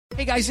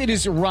Hey guys, it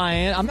is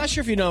Ryan. I'm not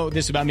sure if you know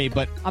this about me,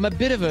 but I'm a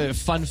bit of a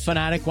fun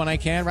fanatic when I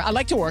can. I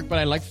like to work, but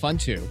I like fun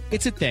too.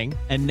 It's a thing.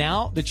 And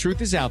now the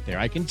truth is out there.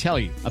 I can tell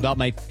you about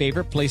my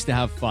favorite place to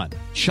have fun.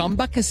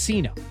 Chumba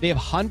Casino. They have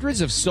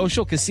hundreds of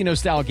social casino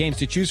style games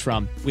to choose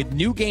from with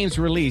new games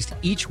released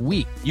each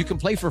week. You can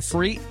play for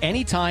free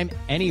anytime,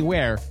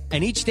 anywhere.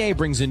 And each day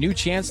brings a new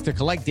chance to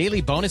collect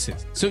daily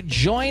bonuses. So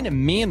join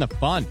me in the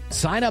fun.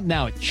 Sign up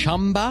now at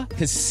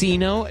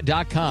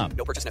ChumbaCasino.com.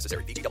 No purchase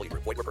necessary. VGW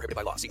Group. Void where prohibited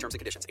by law. See terms and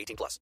conditions.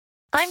 18+.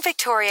 I'm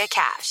Victoria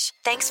Cash.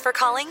 Thanks for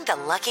calling the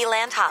Lucky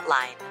Land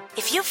Hotline.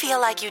 If you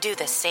feel like you do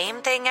the same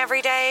thing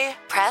every day,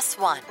 press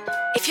 1.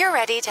 If you're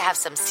ready to have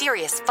some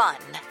serious fun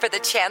for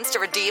the chance to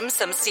redeem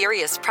some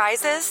serious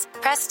prizes,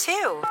 press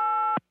 2.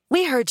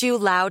 We heard you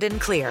loud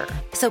and clear.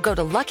 So go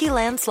to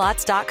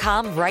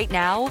LuckyLandSlots.com right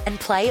now and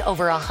play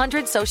over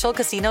 100 social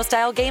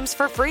casino-style games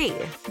for free.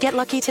 Get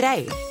lucky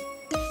today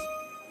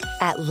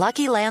at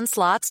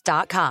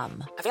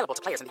LuckyLandSlots.com. Available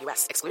to players in the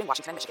U.S., excluding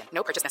Washington and Michigan.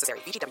 No purchase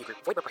necessary. VGW Group.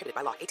 Void where prohibited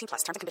by law.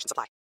 18+. Terms and conditions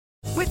apply.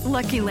 With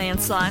Lucky Land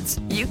Slots,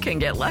 you can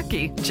get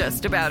lucky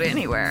just about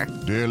anywhere.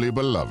 Dearly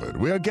beloved,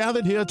 we are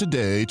gathered here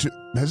today to...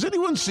 Has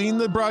anyone seen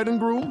the bride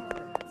and groom?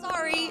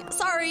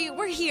 Sorry,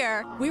 we're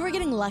here. We were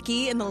getting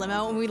lucky in the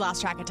limo and we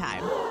lost track of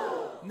time.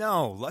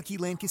 No, Lucky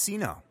Land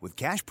Casino, with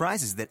cash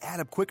prizes that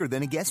add up quicker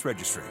than a guest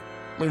registry.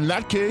 In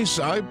that case,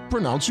 I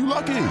pronounce you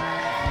lucky.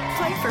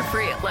 Play for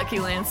free at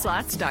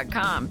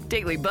LuckyLandSlots.com.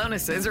 Daily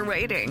bonuses are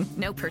waiting.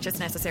 No purchase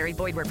necessary.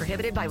 Void where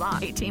prohibited by law.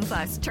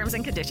 18+. Terms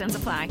and conditions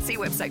apply. See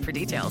website for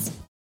details.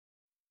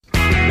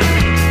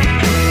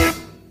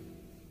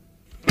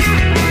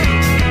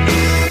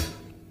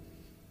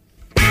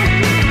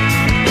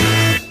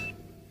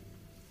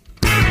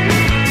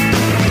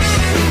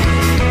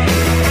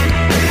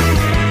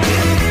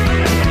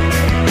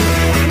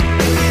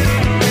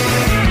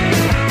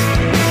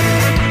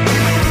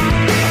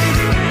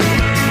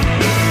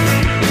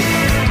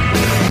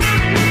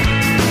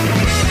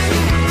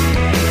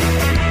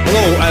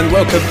 And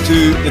welcome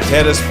to the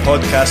Terrace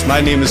Podcast.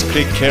 My name is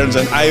Craig Cairns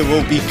and I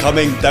will be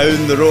coming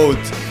down the road.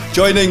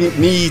 Joining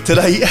me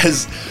tonight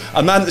is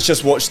a man that's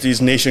just watched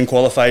his nation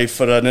qualify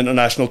for an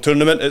international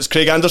tournament. It's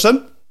Craig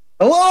Anderson.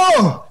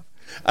 Hello!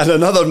 And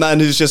another man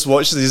who's just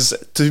watched his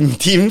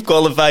team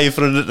qualify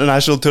for an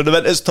international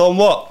tournament is Tom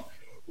Watt.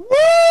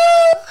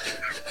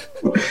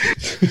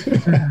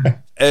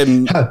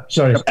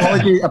 Sorry.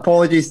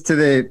 Apologies to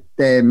the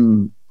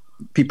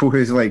people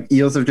whose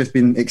ears have just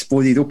been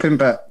exploded open,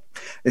 but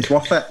it's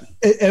worth it.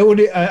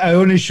 I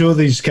only show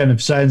these kind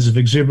of signs of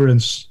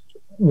exuberance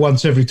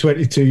once every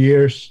 22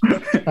 years,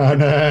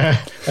 and I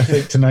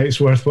think tonight's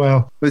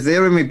worthwhile. I was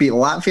there when we beat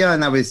Latvia,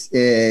 and I was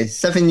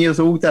 7 years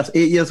old, 8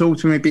 years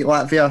old when we beat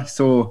Latvia,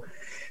 so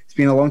it's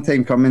been a long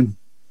time coming.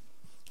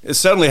 It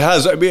certainly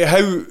has. I mean,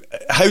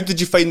 how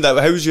did you find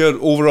that? How was your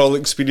overall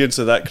experience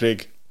of that,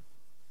 Craig?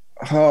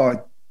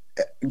 Oh,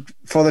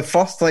 for the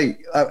first,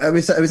 it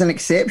was an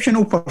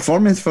exceptional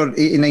performance for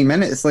 89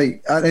 minutes.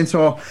 And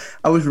so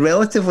I was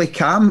relatively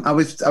calm. I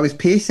was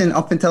pacing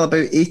up until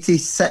about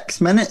 86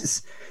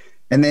 minutes,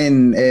 and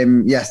then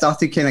I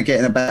started kind of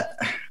getting a bit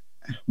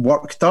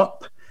worked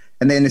up.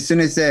 And then as soon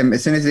as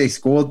they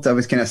scored, I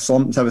was kind of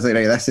slumped. I was like,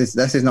 right, this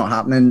is not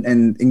happening.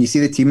 And you see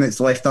the team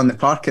that's left on the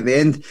park at the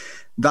end.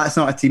 That's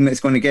not a team that's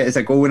going to get us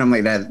a goal, and I'm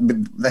like,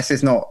 this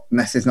is not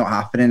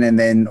happening. And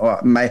then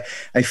I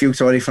feel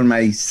sorry for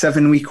my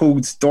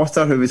 7-week-old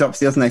daughter who was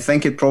upstairs, and I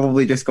think had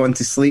probably just gone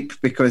to sleep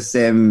because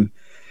I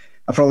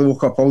probably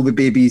woke up all the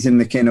babies in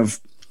the kind of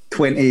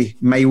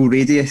 20-mile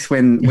radius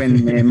when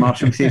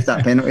Marshall saved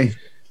that penalty.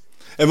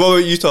 And what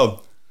about you, Tom?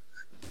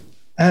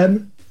 I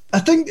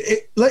think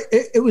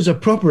it was a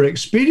proper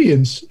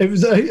experience. It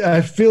was.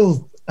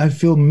 I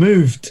feel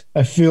moved.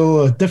 I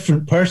feel a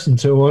different person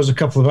to I was a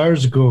couple of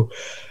hours ago.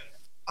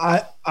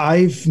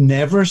 I've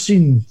never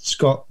seen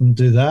Scotland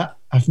do that.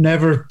 I've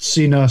never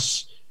seen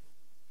us.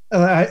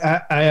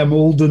 I am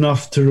old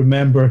enough to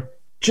remember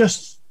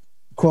just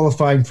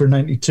qualifying for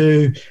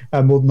 92.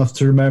 I'm old enough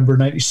to remember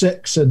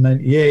 96 and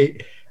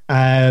 98.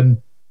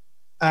 And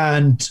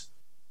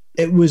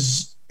it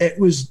was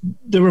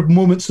there were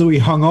moments that we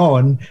hung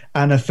on,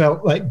 and I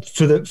felt like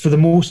for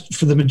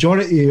the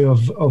majority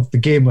of the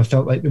game, I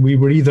felt like we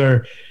were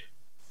either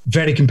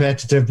very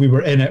competitive, we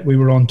were in it, we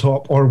were on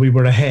top, or we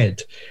were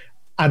ahead.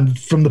 And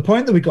from the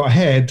point that we got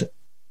ahead,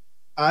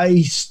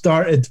 I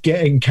started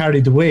getting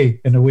carried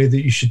away in a way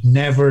that you should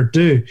never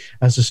do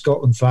as a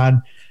Scotland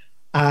fan.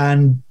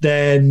 And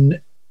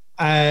then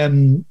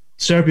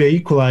Serbia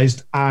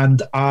equalised,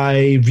 and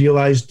I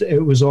realised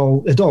it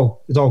all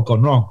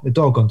gone wrong. It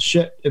all gone to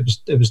shit.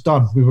 It was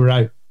done. We were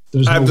out.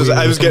 I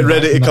was getting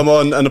ready to come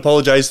on and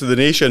apologise to the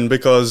nation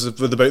because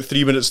with about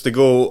 3 minutes to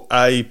go,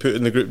 I put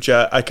in the group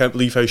chat, I can't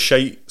believe how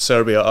shite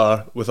Serbia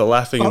are, with a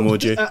laughing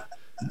emoji.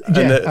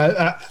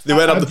 They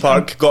went up the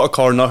park, got a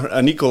corner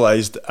and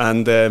equalised.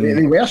 And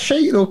they were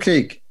shite though,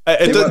 Craig.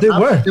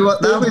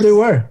 They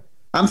were.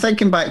 I'm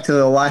thinking back to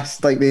the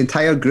last, the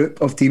entire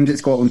group of teams that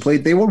Scotland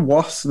played. They were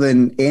worse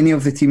than any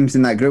of the teams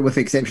in that group, with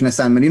the exception of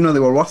San Marino. They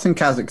were worse than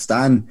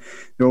Kazakhstan.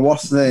 They were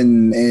worse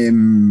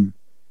than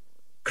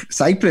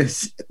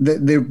Cyprus,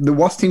 the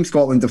worst team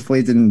Scotland have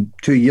played in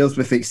 2 years,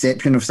 with the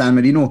exception of San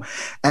Marino.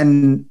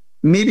 And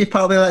maybe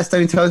partly that's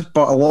down to us,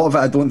 but a lot of it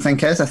I don't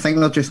think is. I think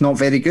they're just not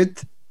very good.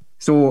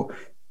 So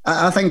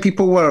I think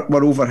people were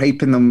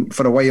overhyping them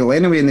for a while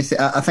anyway. And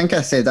I think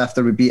I said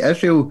after we beat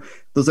Israel,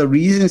 there's a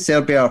reason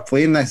Serbia are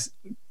playing this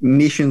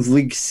Nations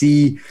League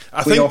C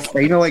playoff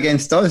final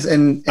against us.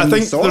 And I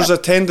think there's a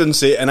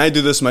tendency, and I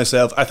do this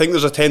myself, I think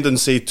there's a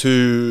tendency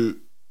to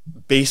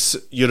base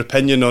your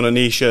opinion on a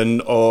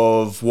nation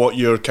of what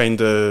your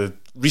kind of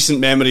recent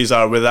memories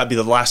are, whether that be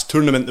the last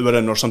tournament they were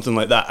in or something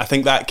like that. I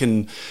think that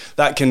can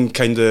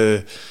kind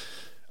of,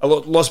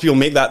 lots of people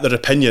make that their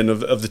opinion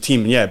of the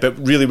team. Yeah, but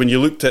really when you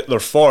looked at their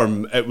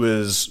form, it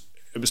was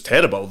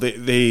terrible.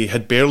 They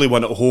had barely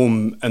won at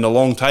home in a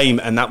long time,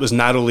 and that was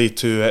narrowly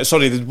to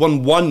they'd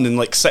won 1 and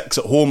like 6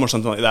 at home or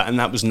something like that, and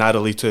that was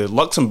narrowly to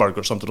Luxembourg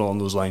or something along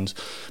those lines.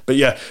 But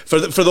yeah, for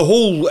the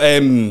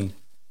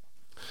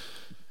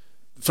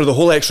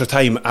whole extra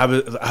time,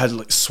 I had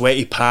like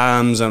sweaty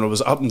palms, and I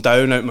was up and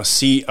down out of my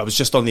seat. I was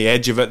just on the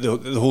edge of it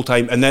the whole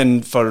time. And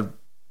then for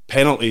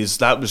penalties,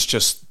 that was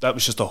just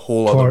a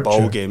whole other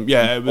ball game.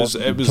 Yeah, it was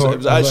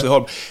actually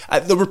horrible.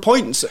 There were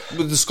points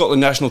with the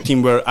Scotland national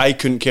team where I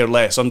couldn't care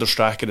less, under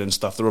Strachan and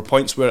stuff. There were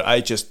points where I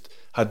just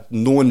had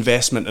no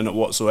investment in it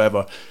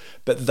whatsoever.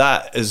 But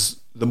that is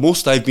the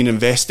most I've been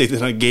invested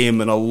in a game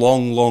in a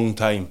long, long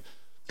time.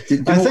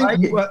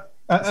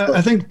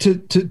 I think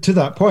to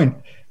that point,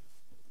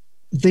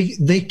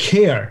 they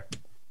care.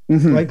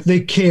 Mm-hmm. Like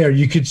they care.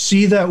 You can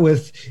see that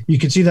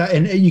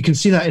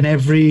in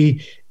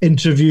every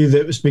interview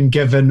that has been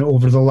given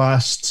over the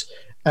last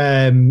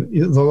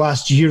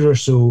year or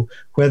so,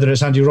 whether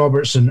it's Andy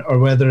Robertson or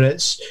whether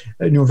it's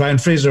Ryan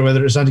Fraser,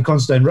 whether it's Andy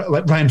Considine.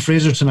 Like Ryan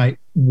Fraser tonight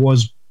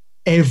was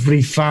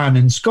every fan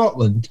in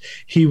Scotland.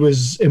 He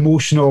was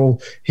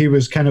emotional. He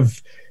was kind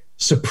of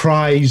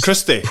surprised,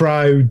 Christie,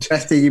 proud.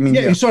 Christie, you mean?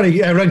 Yeah,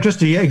 sorry, Ryan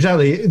Christie. Yeah,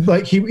 exactly.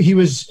 Like he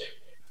was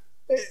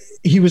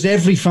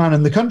every fan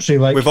in the country.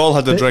 Like we've all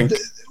had a drink.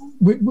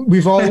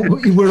 We're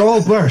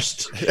all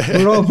burst.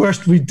 We're all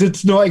burst. We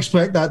did not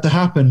expect that to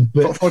happen,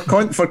 but for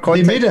context,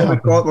 made it happen.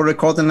 We're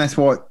recording this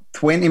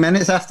 20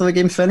 minutes after the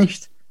game's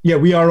finished. Yeah,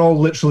 we are all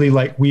literally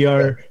like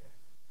we're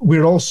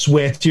all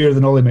sweatier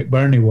than Ollie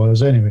McBurney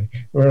was. Anyway,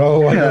 we've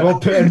all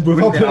put in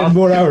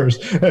more hours.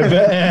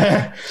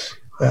 But,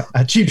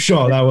 a cheap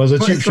shot, that was a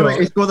cheap shot.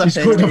 He scored a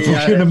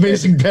fucking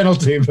amazing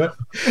penalty. But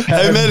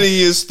how many of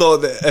you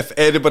thought that if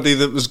anybody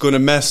that was going to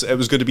miss, it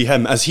was going to be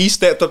him? As he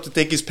stepped up to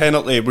take his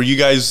penalty, were you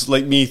guys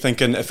like me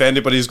thinking if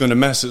anybody's going to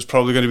miss, it's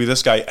probably going to be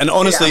this guy? And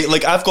honestly,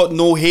 I've got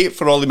no hate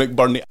for Ollie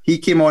McBurney. He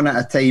came on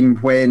at a time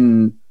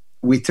when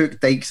we took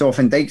Dykes off,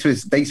 and Dykes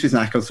was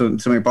knackered, so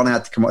McBurney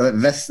had to come on.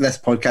 This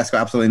podcast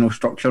got absolutely no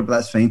structure, but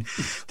that's fine.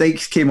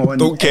 Dykes came on.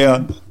 Don't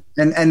care.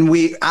 And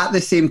we, at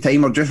the same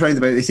time, or just round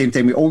about the same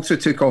time, we also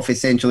took off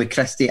essentially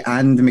Christie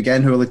and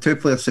McGinn, who were the two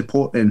players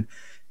supporting,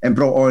 and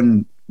brought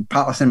on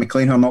Patterson and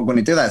McLean, who are not going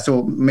to do that.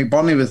 So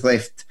McBurney was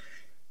left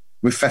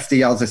with 50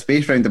 yards of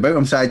space round about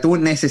him. So I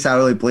don't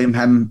necessarily blame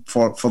him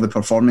for the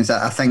performance.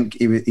 I think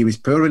he was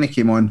poor when he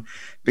came on,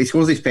 but he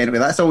scores his penalty.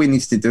 That's all he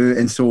needs to do.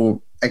 And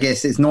so I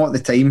guess it's not the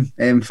time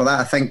for that.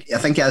 I think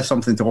he has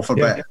something to offer,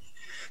 but.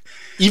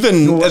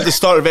 Even at the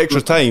start of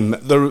extra time,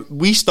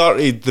 we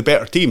started the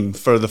better team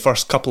for the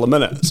first couple of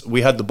minutes.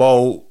 We had the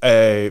ball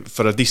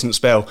for a decent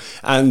spell,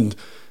 and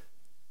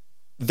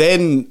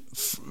then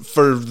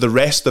for the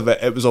rest of it,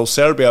 it was all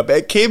Serbia.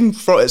 But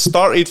it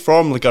started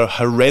from like a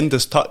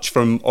horrendous touch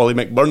from Ollie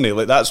McBurney.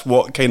 Like that's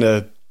what kind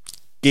of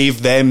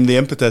gave them the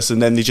impetus,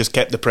 and then they just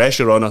kept the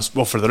pressure on us.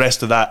 Well, for the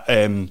rest of that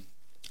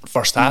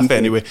first half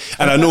anyway.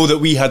 And I know that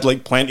we had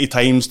like plenty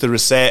times to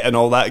reset and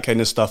all that kind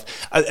of stuff.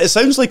 It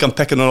sounds like I'm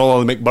picking on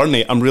Ollie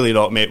McBurney. I'm really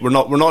not, mate. We're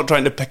not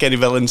trying to pick any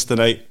villains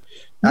tonight.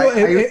 No,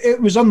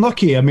 it was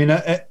unlucky. I mean,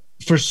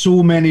 for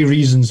so many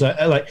reasons.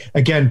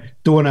 Again,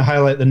 don't want to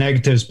highlight the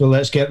negatives, but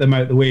let's get them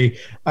out of the way.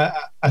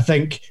 I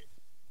think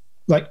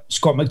like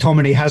Scott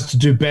McTominay has to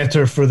do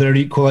better for their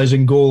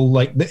equalising goal.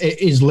 Like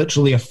it is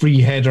literally a free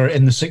header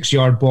in the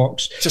 6-yard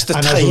box. Just the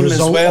time as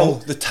well.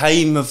 The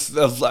time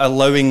of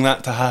allowing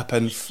that to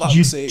happen.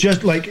 Fuck's sake.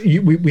 Just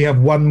we have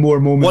one more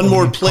moment. One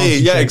more play.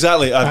 Yeah,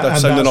 exactly. I'm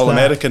sounding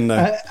All-American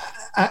now.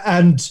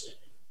 And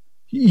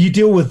you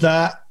deal with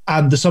that,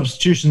 and the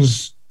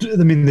substitutions, I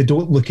mean, they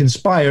don't look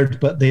inspired,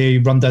 but they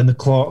run down the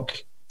clock.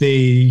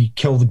 They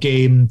kill the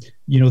game.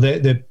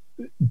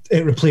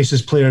 It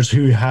replaces players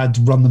who had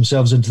run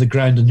themselves into the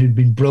ground and who'd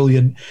been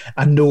brilliant,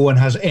 and no one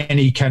has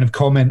any kind of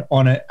comment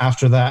on it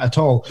after that at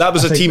all. That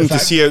was a team to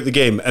see out the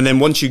game, and then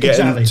once you get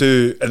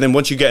into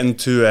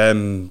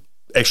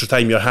extra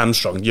time, you're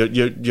hamstrung.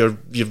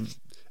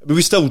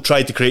 We still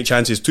tried to create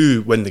chances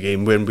to win the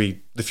game when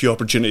the few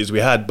opportunities we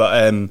had,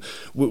 but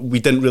we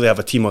didn't really have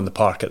a team on the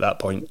park at that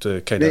point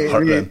to kind of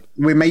hurt them.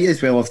 We might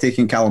as well have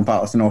taken Callum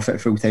Patterson off at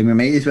full time. We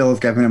might as well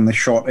have given him the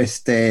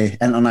shortest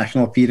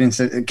international appearance,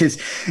 because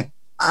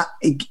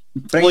he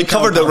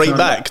covered it right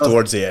back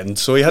towards the end,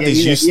 so he had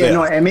his use there.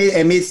 No, it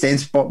made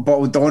sense, but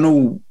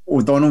O'Donnell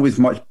was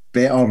much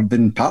better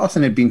than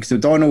Patterson had been, because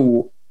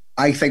O'Donnell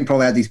I think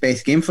probably had his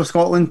best game for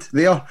Scotland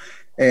there.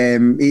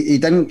 He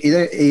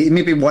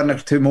maybe one or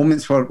two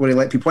moments where he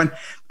let people in,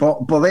 but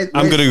I'm going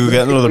to go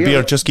get another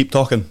beer. Just keep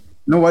talking.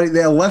 No worry.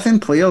 The 11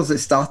 players that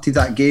started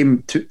that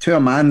game to a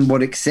man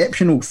were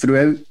exceptional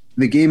throughout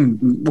the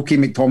game. Okay,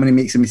 McTominay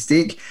makes a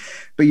mistake,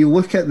 but you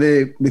look at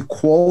the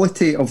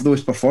quality of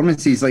those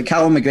performances. Like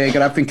Callum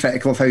McGregor, I've been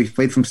critical of how he's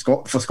played for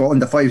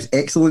Scotland. I thought he was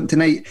excellent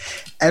tonight.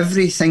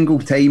 Every single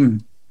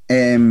time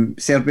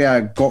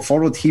Serbia got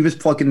forward, he was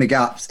plugging the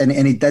gaps, and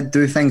he did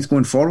do things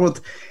going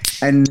forward.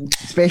 And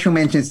special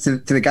mentions to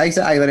the guys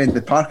at either end of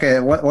the park.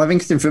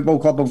 Livingston Football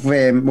Club,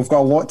 we've got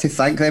a lot to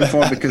thank them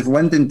for because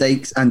Lyndon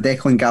Dykes and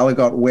Declan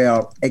Gallagher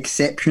were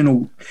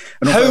exceptional.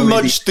 How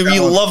much do we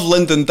love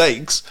Lyndon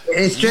Dykes?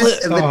 It's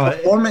just the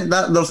performance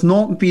that there's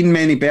not been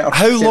many better.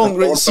 How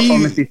long?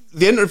 See,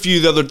 the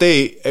interview the other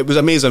day, it was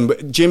amazing.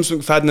 But James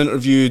McFadden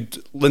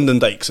interviewed Lyndon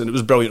Dykes, and it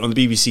was brilliant on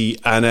the BBC.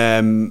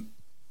 And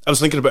I was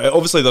thinking about it.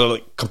 Obviously, they're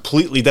like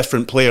completely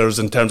different players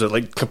in terms of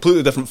like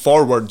completely different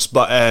forwards,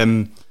 but.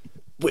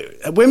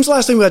 When's the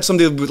last time we had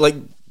somebody with like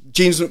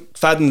James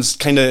McFadden's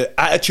kind of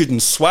attitude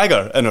and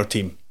swagger in our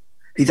team?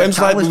 We've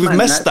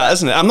missed that,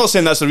 isn't it? I'm not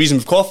saying that's the reason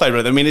we've qualified,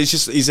 right? I mean, it's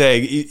just he's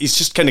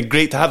just kind of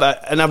great to have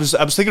that. And I was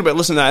thinking about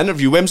listening to that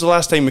interview. When's the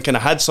last time we kind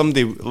of had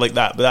somebody like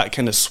that with that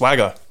kind of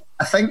swagger?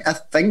 I think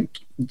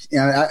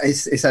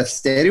it's a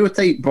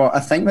stereotype, but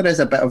I think there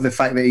is a bit of the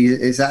fact that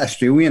he's that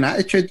Australian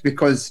attitude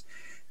because.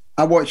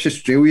 I watched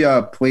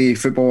Australia play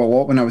football a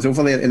lot when I was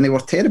over there, and they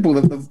were terrible.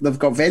 They've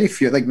got very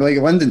few, like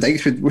Lyndon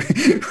Dykes would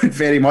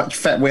very much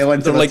fit well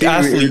into. They're like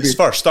athletes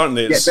first, aren't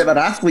they? Yeah, they're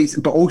athletes,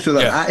 but also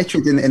their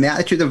attitude and the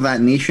attitude of that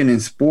nation in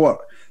sport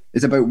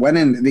is about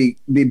winning.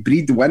 They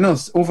breed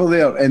winners over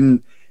there,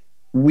 and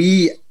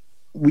we've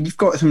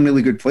got some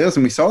really good players,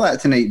 and we saw that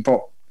tonight.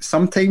 But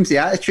sometimes the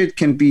attitude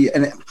can be,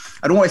 and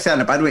I don't want to say it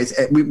in a bad way.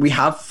 We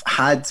have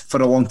had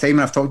for a long time,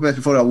 and I've talked about this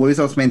before, a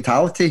loser's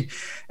mentality.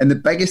 And the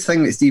biggest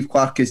thing that Steve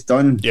Clarke has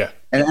done,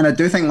 and I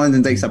do think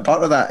Lyndon Dykes a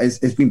part of that, is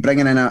been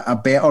bringing in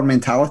a better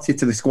mentality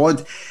to the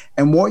squad.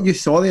 And what you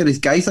saw there is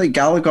guys like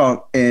Gallagher,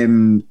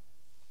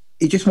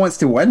 he just wants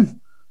to win.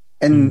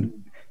 And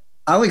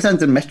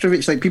Alexander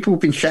Mitrovic, like people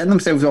have been shitting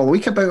themselves all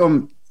week about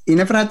him, he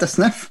never had the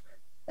sniff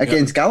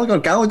against Gallagher.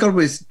 Gallagher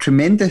was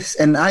tremendous,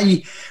 and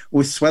I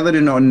was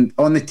swithering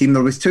on the team.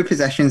 There was two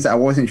positions that I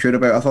wasn't sure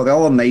about. I thought the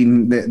other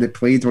nine that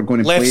played were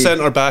going to play. Left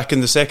centre back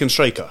and the second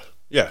striker.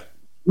 Yeah.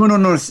 No.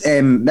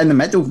 In the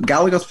middle,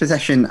 Gallagher's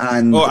position,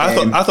 and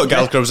I thought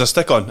Gallagher was a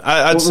stick-on.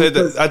 I'd said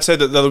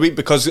that the other week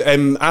because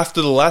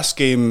after the last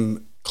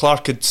game,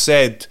 Clarke had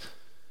said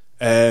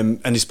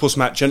in his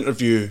post-match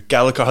interview,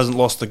 Gallagher hasn't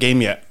lost the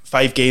game yet.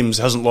 5 games,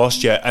 hasn't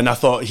lost yet, and I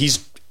thought he's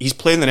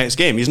playing the next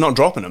game. He's not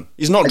dropping him.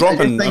 He's not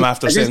dropping him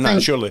after saying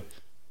that. Surely,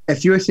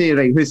 if you say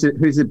right, who's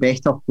the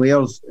better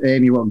players?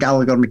 You got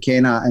Gallagher,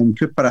 McKenna, and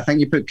Cooper. I think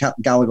you put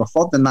Gallagher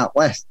third in that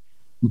list.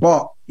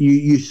 But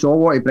you saw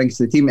what he brings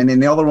to the team. And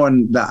then the other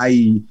one that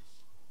I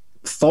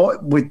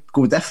thought would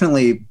go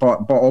differently,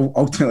 but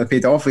ultimately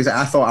paid off, is that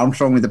I thought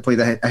Armstrong would have played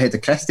ahead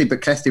of Christie,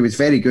 but Christie was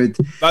very good.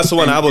 That's the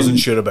one I wasn't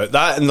sure about.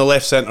 That and the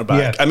left centre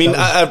back. Yeah, I mean,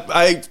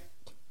 I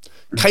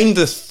kind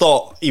of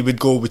thought he would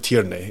go with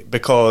Tierney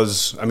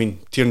because, I mean,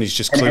 Tierney's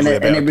just clearly a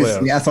better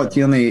player. Yeah, I thought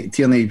Tierney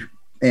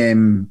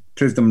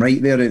proved him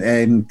right there,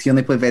 and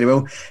Tierney played very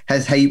well.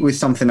 His height was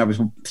something I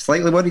was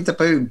slightly worried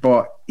about,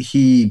 but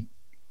he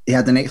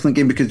had an excellent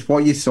game because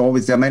what you saw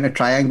was the amount of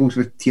triangles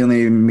with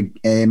Tierney,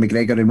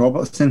 McGregor and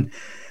Robertson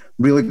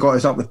really got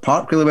us up with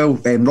Park really well.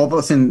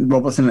 Robertson,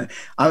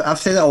 I've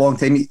said it a long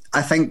time,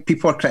 I think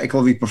people are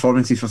critical of his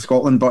performances for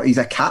Scotland, but he's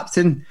a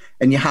captain,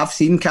 and you have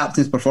seen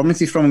captain's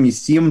performances from him. You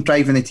see him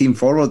driving the team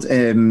forward,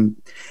 and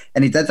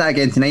he did that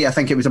again tonight. I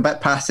think it was a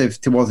bit passive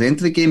towards the end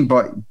of the game,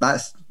 but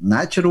that's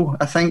natural,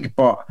 I think.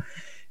 But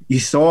you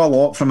saw a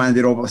lot from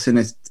Andy Robertson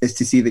is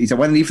to see that he's a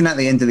winner, even at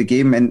the end of the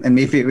game, and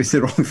maybe it was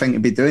the wrong thing to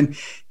be doing.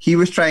 He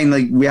was trying,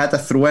 like, we had a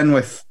throw in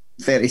with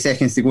 30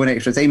 seconds to go in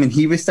extra time, and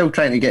he was still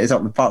trying to get us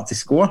up the park to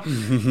score.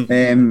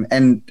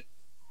 And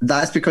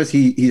that's because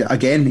he's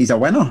a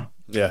winner.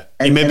 Yeah,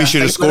 he maybe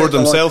should have scored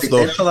himself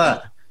though.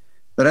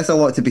 There is a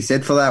lot to be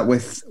said for that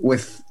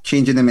with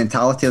changing the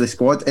mentality of the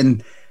squad,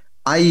 and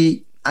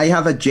I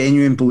have a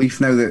genuine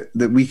belief now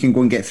that we can go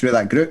and get through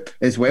that group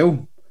as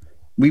well.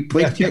 We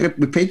played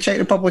Czech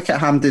Republic at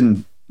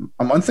Hampden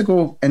a month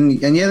ago, and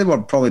yeah, they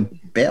were probably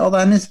better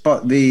than us,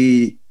 but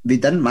they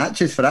didn't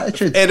match us for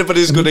attitude.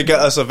 Anybody's going to get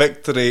us a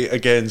victory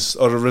against,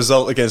 or a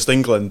result against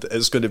England,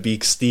 it's going to be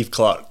Steve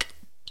Clarke.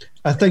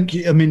 I think,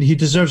 I mean, he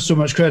deserves so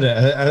much credit.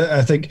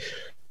 I think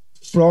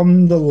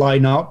from the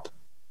lineup,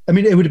 I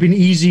mean, it would have been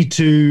easy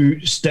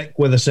to stick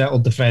with a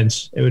settled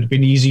defence. It would have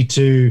been easy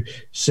to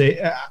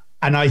say,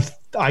 and I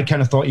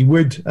kind of thought he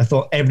would. I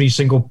thought the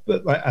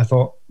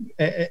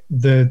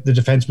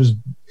defence was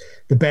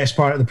the best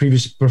part of the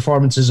previous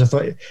performances. I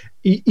thought,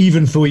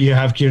 even though you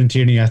have Kieran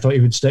Tierney, I thought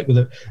he would stick with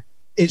it.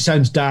 It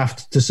sounds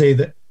daft to say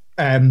that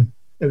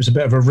it was a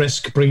bit of a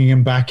risk bringing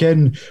him back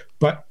in,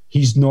 but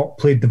he's not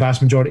played the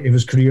vast majority of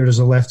his career as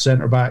a left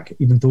centre-back,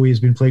 even though he's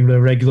been playing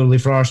there regularly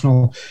for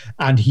Arsenal.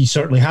 And he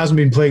certainly hasn't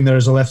been playing there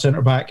as a left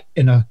centre-back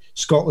in a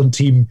Scotland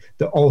team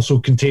that also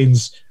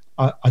contains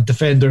a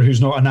defender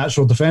who's not a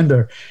natural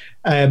defender.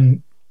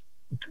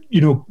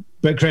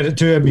 But credit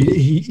to him,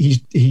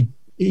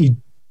 he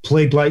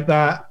played like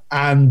that.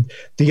 And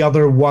the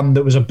other one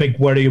that was a big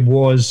worry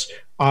was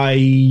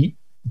Ryan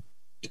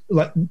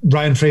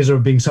Fraser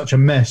being such a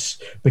miss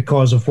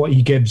because of what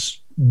he gives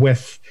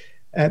with.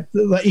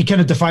 He kind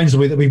of defines the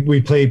way that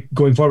we play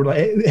going forward.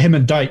 Like him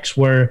and Dykes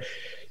were,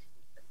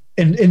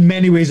 in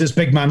many ways, it's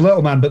big man,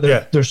 little man, but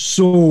they're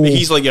so.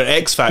 He's like your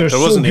X factor,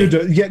 wasn't he?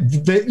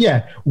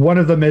 One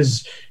of them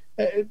is.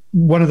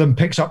 One of them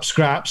picks up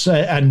scraps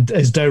and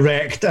is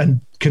direct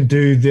and can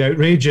do the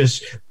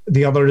outrageous.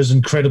 The other is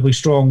incredibly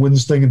strong,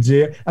 wins things,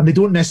 and they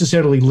don't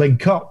necessarily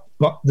link up,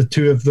 but the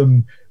two of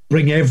them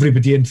bring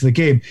everybody into the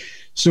game.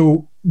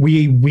 So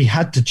we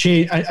had to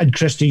change, and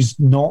Christie's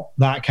not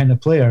that kind of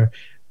player.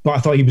 But I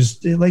thought he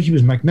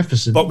was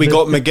magnificent. But we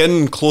got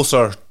McGinn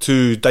closer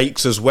to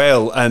Dykes as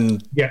well,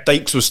 and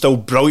Dykes was still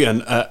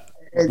brilliant at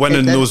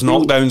winning those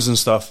knockdowns and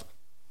stuff.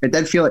 It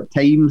did feel at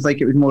times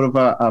like it was more of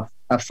a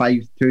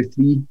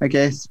 5-2-3, I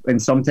guess,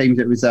 and sometimes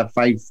it was a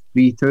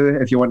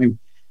 5-3-2. If you want to,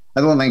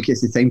 I don't think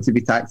it's the time to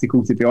be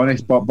tactical, to be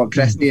honest. But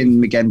Christie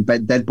and McGinn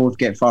did both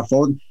get far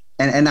forward,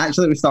 and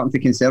actually it was starting to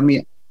concern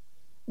me.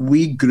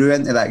 We grew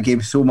into that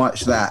game so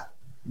much that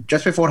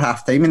just before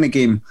half time in the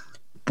game,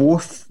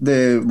 both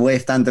the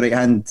left and the right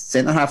hand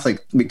centre half,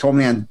 like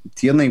McTominay and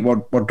Tierney,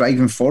 were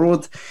driving forward,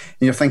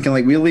 and you're thinking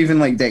like we're leaving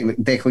like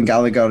Declan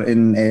Gallagher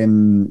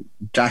and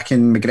Jack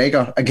and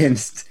McGregor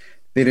against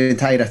their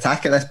entire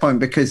attack at this point,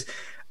 because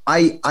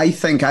I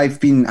think I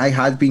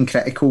had been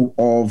critical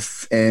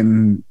of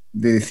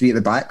the three at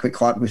the back that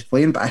Clark was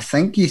playing, but I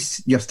think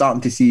you're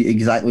starting to see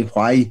exactly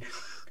why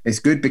it's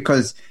good,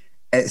 because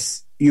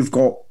you've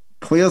got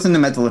players in the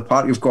middle of the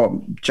park. You've got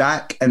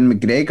Jack and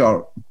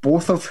McGregor,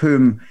 both of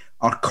whom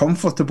are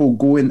comfortable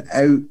going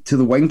out to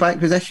the wing-back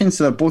position,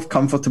 so they're both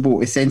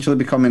comfortable essentially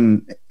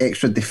becoming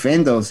extra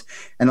defenders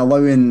and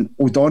allowing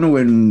O'Donnell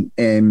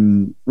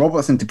and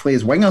Robertson to play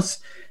as wingers.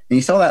 And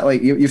you saw that,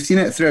 like you've seen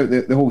it throughout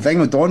the whole thing.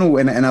 O'Donnell,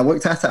 and I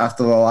looked at it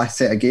after the last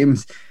set of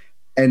games,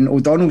 and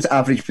O'Donnell's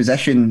average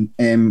position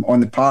on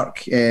the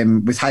park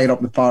was higher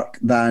up the park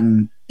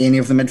than any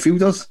of the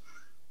midfielders.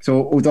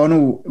 So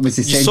O'Donnell was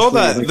essentially... You saw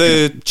that,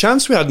 the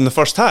chance we had in the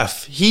first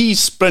half, he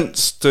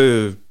sprints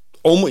to...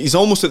 he's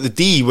almost at the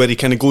D where he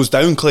kind of goes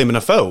down claiming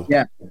a foul.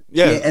 Yeah,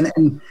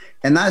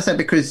 and that's it,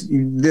 because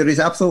there is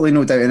absolutely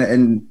no doubt in it.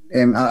 And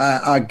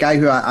a guy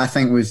who I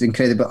think was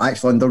incredible,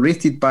 actually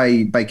underrated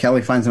by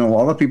Kelly fans and a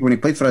lot of other people when he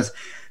played for us.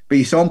 But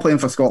you saw him playing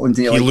for Scotland.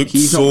 He looked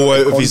so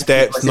out of his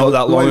depth not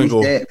that long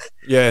ago.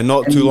 Yeah,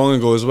 not too long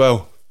ago as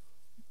well.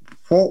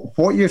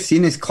 What you've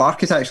seen is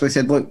Clark has actually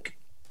said, look,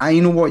 I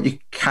know what you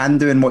can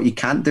do and what you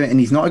can't do, and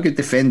he's not a good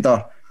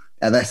defender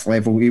at this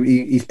level.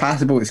 He's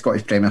passable at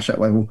Scottish Premiership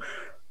level.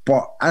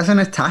 But as an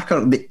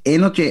attacker, the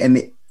energy and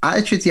the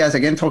attitude he has,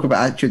 again, talk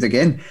about attitude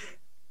again,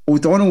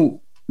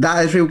 O'Donnell,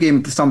 that Israel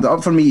game summed it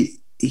up for me.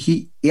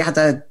 He had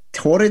a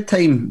torrid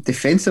time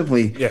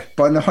defensively,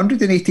 but in the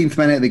 118th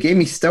minute of the game,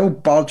 he's still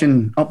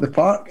barging up the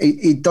park.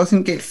 He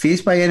doesn't get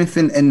fazed by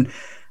anything, and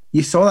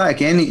you saw that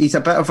again. He's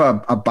a bit of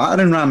a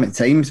battering ram at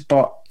times,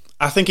 but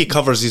I think he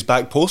covers his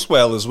back post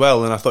well as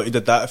well, and I thought he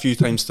did that a few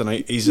times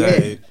tonight. He's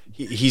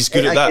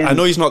good at that. I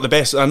know he's not the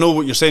best. I know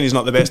what you're saying. He's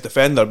not the best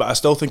defender, but I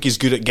still think he's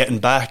good at getting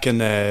back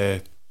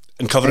and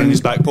covering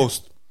his back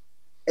post.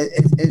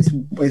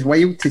 It's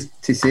wild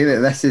to say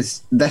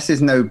that this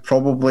is now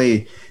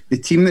probably the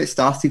team that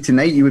started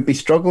tonight. You would be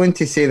struggling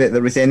to say that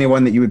there was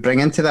anyone that you would bring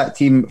into that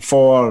team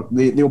for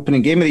the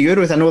opening game of the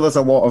Euros. I know there's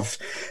a lot of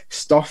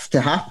stuff to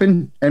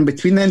happen in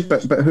between then,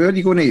 but who are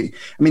you going to?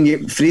 I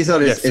mean,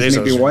 Fraser is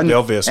maybe one, the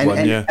obvious one,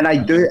 and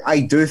I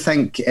do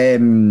think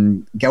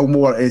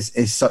Gilmore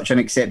is such an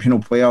exceptional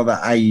player that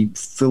I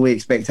fully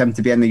expect him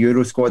to be in the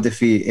Euro squad if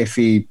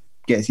he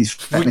gets his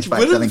fitness back.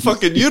 We're in the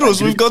fucking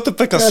Euros. We've got to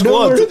pick a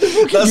squad.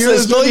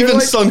 It's not even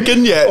sunk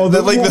in yet.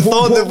 The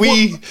thought that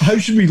we... How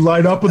should we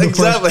line up in the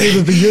first game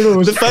of the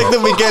Euros? The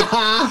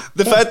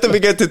fact that we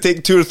get to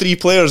take 2 or 3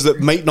 players that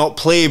might not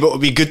play, but it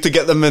would be good to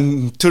get them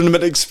in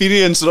tournament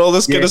experience and all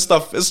this kind of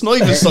stuff. It's not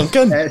even sunk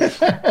in. It's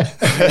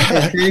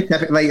very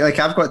typical. Like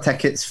I've got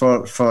tickets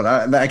for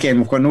again,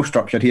 we've got no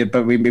structure here,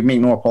 but we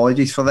make no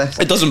apologies for this.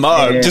 It doesn't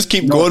matter. Just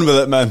keep going with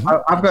it, man.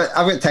 I've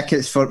got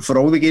tickets for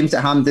all the games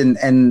at Hampden,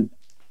 and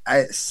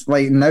it's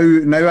like now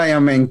I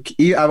am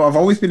I've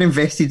always been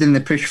invested in the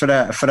push for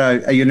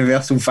a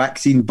universal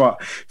vaccine, but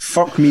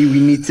fuck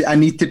me, I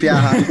need to be at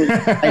Hampden.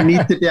 I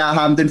need to be at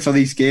Hampden for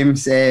these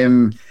games.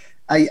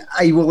 I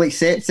will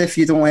accept if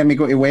you don't let me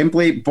go to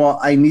Wembley, but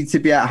I need to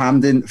be at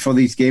Hampden for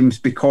these games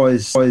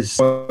because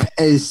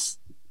it's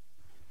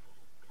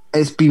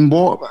been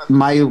what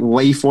my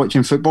life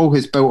watching football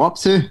has built up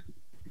to.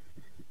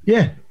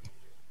 Yeah,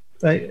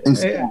 I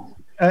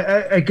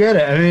get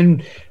it. I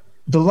mean,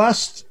 the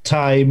last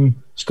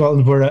time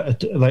Scotland were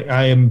at,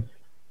 I am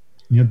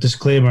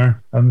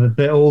disclaimer, I'm a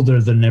bit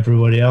older than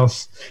everybody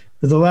else.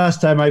 But the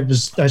last time I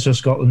saw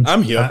Scotland,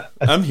 I'm here.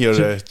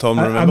 Tom.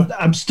 Remember,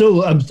 I'm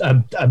still, I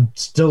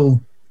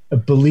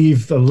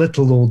believe, a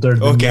little older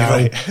than okay, now.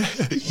 Right.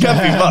 It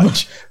can't be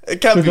much. It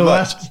can't be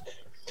much.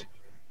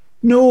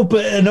 No,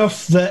 but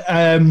enough that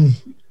I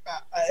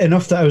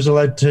was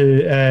allowed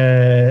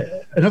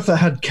to. Enough that I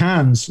had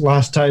cans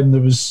last time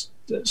there was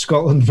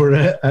Scotland were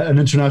at an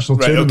international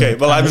tournament. Okay.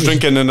 Well, I was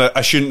drinking and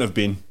I shouldn't have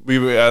been.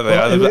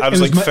 I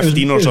was like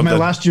 15 or something. It was my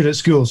last year at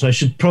school, so I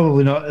should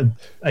definitely not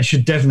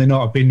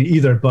have been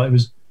either. But it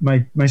was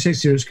my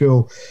sixth year at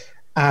school,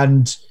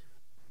 and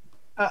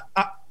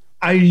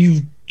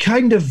I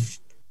kind of,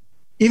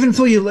 even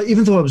though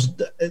I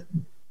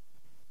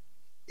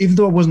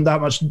wasn't that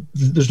much,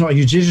 there's not a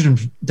huge age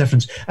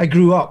difference. I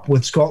grew up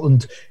with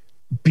Scotland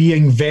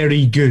being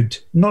very good,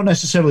 not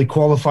necessarily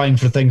qualifying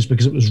for things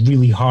because it was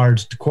really hard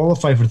to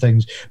qualify for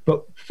things,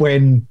 but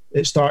when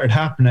it started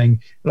happening,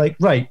 like,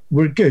 right,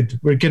 we're good,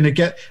 we're going to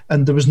get,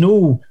 and there was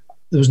no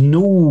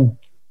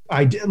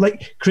idea.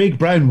 Like, Craig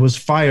Brown was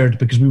fired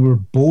because we were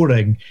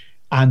boring,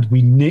 and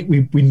we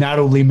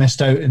narrowly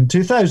missed out in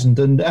 2000,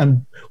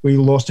 and we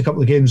lost a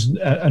couple of games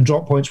and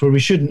dropped points where we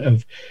shouldn't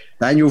have.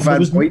 Daniel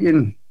Van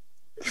Buyten.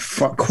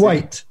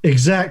 Quite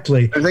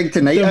exactly. I think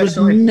tonight there was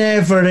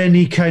never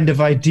any kind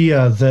of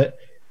idea that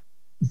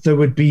there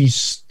would be,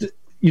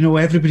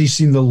 everybody's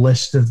seen the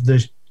list of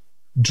the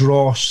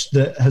dross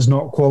that has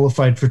not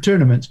qualified for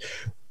tournaments.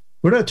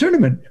 We're at a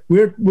tournament.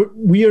 We're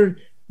going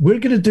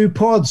to do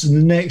pods in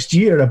the next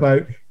year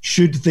about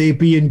should they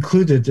be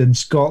included in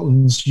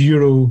Scotland's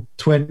Euro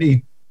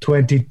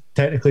 2020,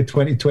 technically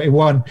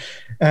 2021,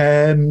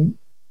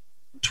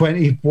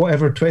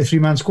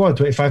 23-man squad,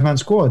 25-man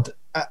squad.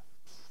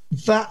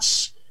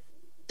 That's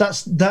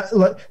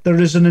that. There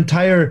is an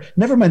entire,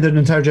 never mind an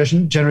entire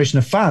generation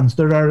of fans.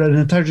 There are an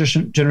entire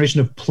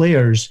generation of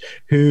players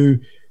who,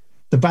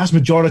 the vast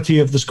majority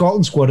of the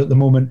Scotland squad at the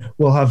moment,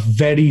 will have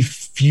very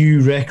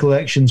few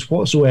recollections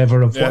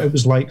whatsoever of what it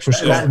was like for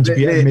Scotland to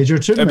be at a major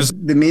tournament.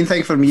 The main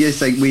thing for me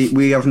is, like,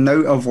 we have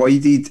now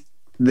avoided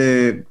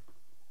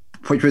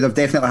which would have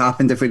definitely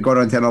happened if we'd gone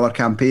on to another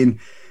campaign,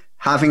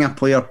 having a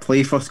player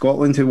play for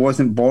Scotland who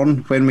wasn't born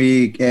when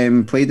we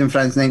played in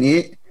France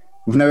 98.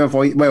 We've now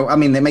avoided, well, I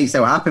mean, it might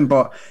still happen,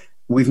 but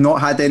we've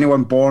not had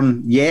anyone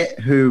born yet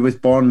who was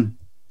born,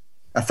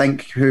 I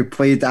think, who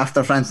played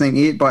after France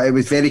 98, but it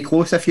was very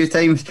close a few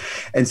times.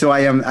 And so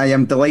I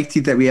am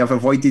delighted that we have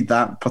avoided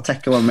that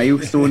particular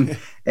milestone.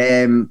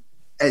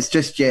 It's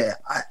just,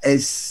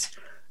 it's,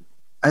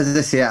 as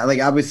I say, like,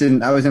 I was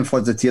in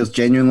floods of tears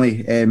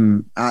genuinely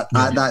at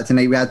that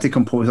tonight. We had to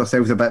compose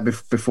ourselves a bit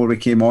before we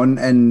came on,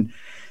 and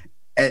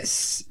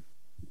it's,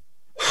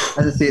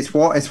 as I say, it's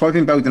what I've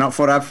been building up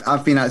for.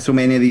 I've been at so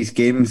many of these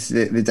games,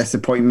 the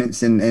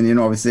disappointments, and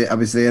obviously I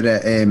was there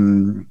at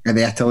the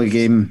Italy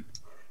game.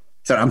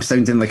 Sorry, I'm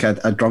sounding like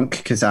a drunk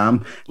because I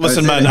am.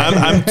 Listen, man,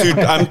 I'm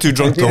too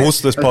drunk to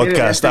host this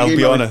podcast. I'll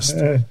be honest.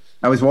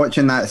 I was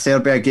watching that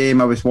Serbia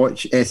game. I was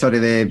watching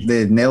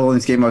the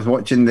Netherlands game. I was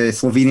watching the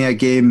Slovenia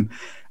game,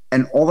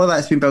 and all of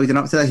that's been building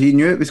up to this. You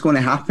knew it was going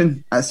to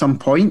happen at some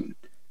point.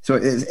 So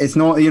it's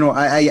not,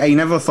 I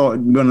never thought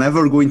we're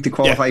never going to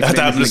qualify. Yeah, it had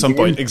to happen at some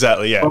point,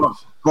 exactly, yeah.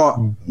 But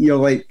you're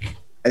like,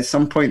 at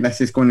some point this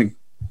is going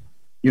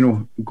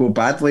to, go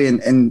badly,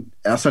 and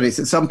at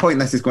some point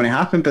this is going to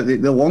happen, but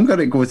the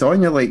longer it goes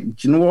on, you're like,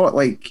 do you know what,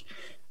 like,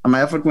 am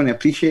I ever going to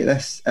appreciate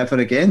this ever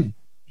again?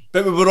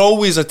 But we were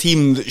always a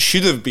team that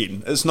should have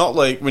been. It's not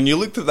like, when you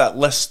looked at that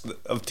list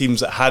of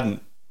teams that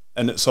hadn't,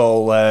 and it's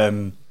all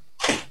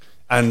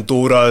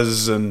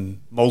Andorras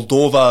and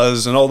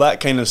Moldovas and all that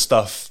kind of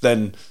stuff,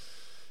 then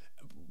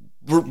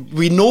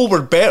we know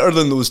we're better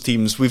than those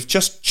teams. We've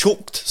just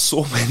choked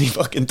so many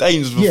fucking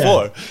times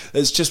before. Yeah.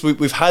 It's just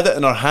we've had it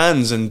in our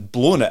hands and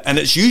blown it, and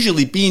it's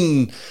usually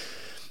been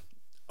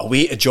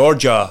away to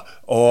Georgia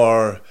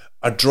or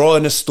a draw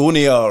in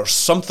Estonia or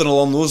something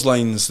along those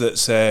lines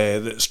that's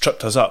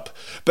tripped us up.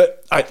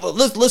 But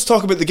let's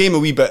talk about the game a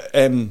wee bit.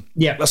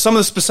 Some of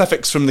the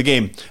specifics from the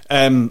game.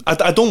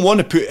 I don't want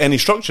to put any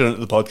structure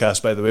into the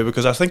podcast, by the way,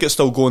 because I think it's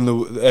still going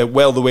the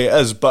way it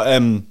is. But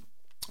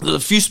there's a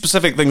few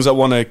specific things I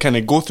want to kind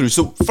of go through.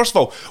 So first of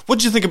all, what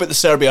did you think about the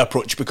Serbia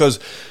approach? Because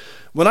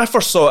when I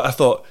first saw it, I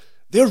thought,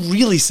 they're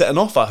really sitting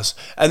off us.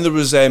 And there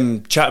was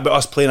chat about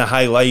us playing a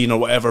high line or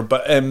whatever.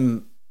 But I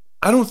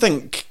don't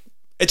think...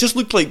 It just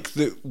looked like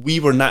that we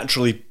were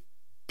naturally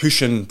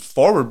pushing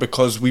forward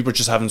because we were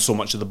just having so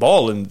much of the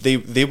ball, and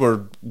they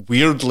were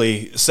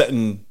weirdly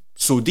sitting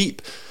so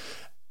deep.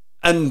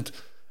 And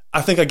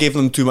I think I gave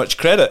them too much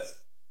credit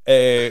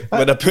when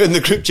I put in the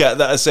group chat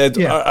that I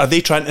said, are they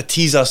trying to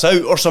tease us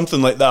out or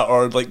something like that,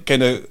 or like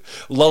kind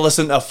of lull us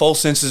into a false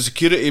sense of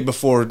security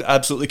before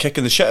absolutely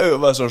kicking the shit out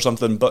of us or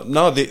something? But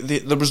no,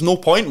 there was no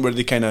point where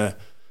they kind of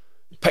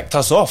picked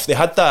us off. They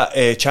had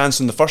that chance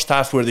in the first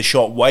half where they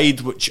shot wide,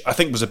 which I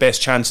think was the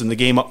best chance in the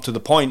game up to the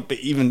point, but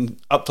even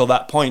up till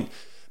that point.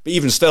 But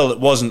even still,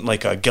 it wasn't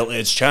like a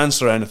gilt-edged chance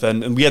or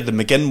anything, and we had the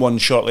McGinn one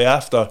shortly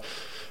after.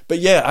 But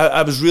yeah,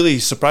 I was really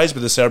surprised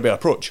with the Serbia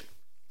approach.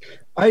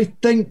 I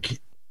think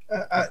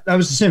I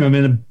was the same. I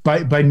mean,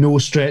 by no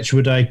stretch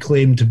would I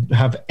claim to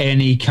have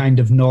any kind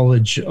of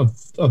knowledge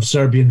of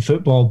Serbian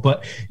football,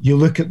 but you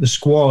look at the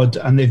squad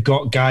and they've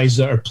got guys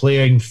that are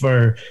playing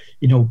for,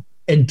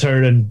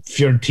 Inter and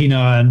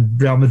Fiorentina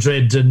and Real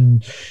Madrid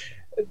and,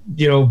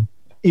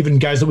 even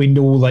guys that we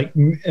know like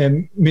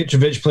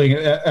Mitrovic playing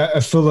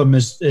at Fulham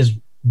is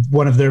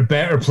one of their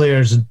better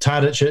players, and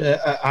Tadic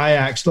at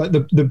Ajax. Like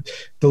the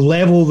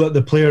level that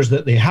the players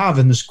that they have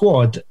in the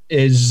squad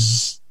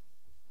is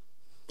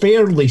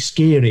fairly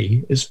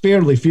scary. It's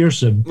fairly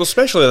fearsome. Well,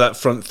 especially that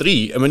front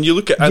three. I mean, you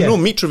look at. I know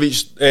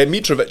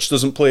Mitrovic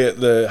doesn't play at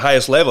the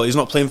highest level. He's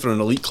not playing for an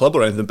elite club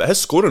or anything, but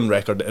his scoring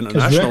record at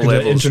international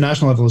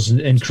level is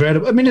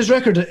incredible. I mean, his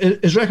record.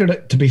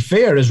 To be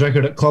fair, his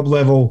record at club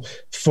level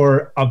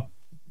for a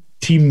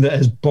team that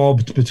has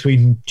bobbed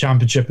between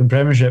Championship and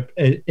Premiership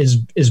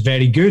is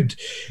very good,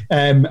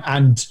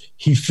 and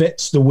he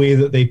fits the way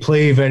that they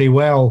play very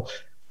well.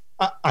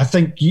 I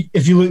think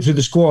if you look through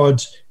the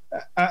squad.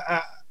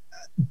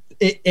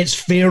 It's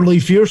fairly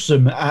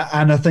fearsome,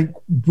 and I think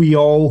we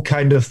all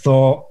kind of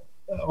thought,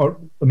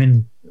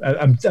 I'm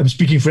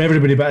speaking for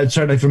everybody, but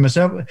certainly for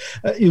myself,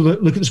 you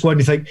look at the squad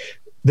and you think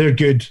they're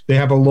good. They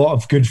have a lot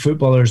of good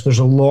footballers. There's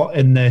a lot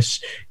in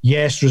this.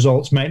 Yes,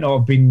 results might not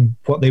have been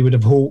what they would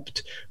have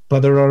hoped,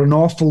 but there are an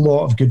awful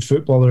lot of good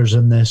footballers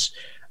in this.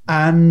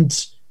 And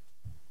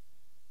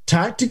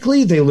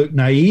tactically, they look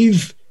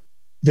naive.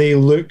 I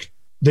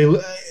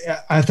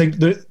think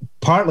that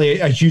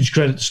partly a huge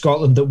credit to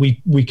Scotland that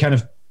we kind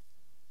of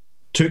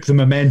took the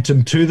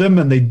momentum to them,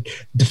 and they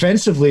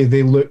defensively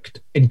they looked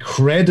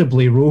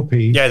incredibly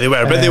ropey. Yeah, they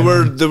were, but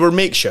they were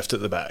makeshift at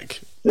the back.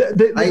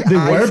 They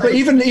were, but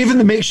even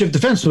the makeshift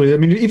defensively. I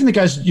mean, even the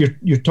guys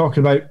you're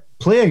talking about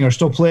playing are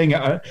still playing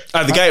at.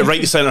 The guy at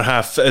right centre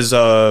half is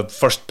a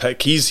first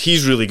pick.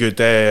 He's really good.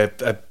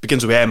 It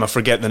begins with M. I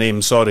forget the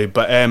name. Sorry,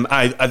 but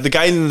the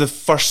guy in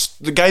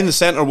the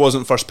centre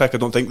wasn't first pick. I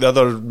don't think. The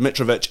other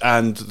Mitrovic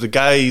and the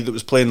guy that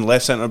was playing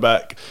left centre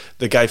back,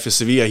 the guy for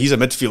Sevilla, he's a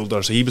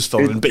midfielder, so he was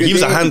filling. But he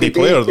was a handy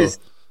player though.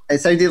 It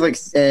sounded like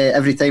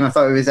every time I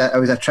thought it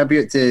was a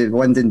tribute to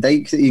Lyndon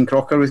Dykes that Ian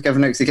Crocker was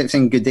giving out, because he kept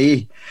saying "good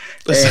day."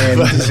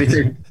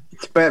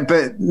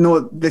 But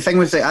no, the thing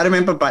was that I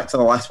remember back to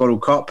the last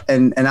World Cup,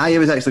 and I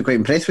was actually quite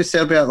impressed with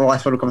Serbia at the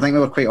last World Cup. I think they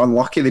were quite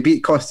unlucky. They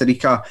beat Costa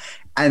Rica,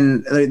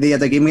 and they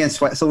had a game against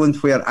Switzerland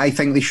where I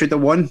think they should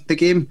have won the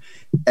game,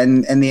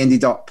 and they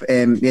ended up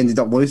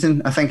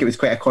losing. I think it was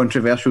quite a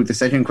controversial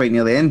decision quite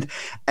near the end,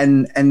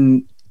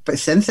 but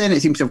since then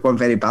it seems to have gone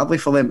very badly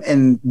for them,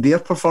 and their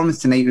performance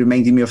tonight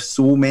reminded me of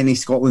so many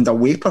Scotland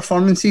away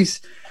performances,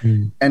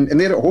 and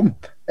they're at home.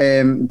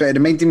 But it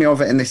reminded me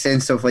of it in the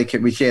sense of like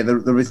it was there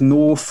was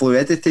no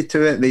fluidity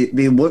to it.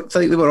 They looked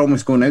like they were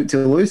almost going out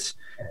to lose,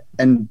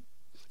 and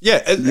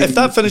if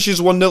that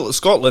finishes 1-0 to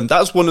Scotland,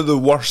 that's one of the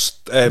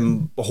worst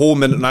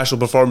home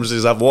international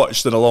performances I've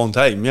watched in a long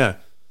time.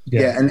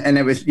 And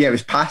it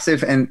was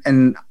passive,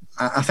 and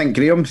I think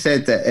Graham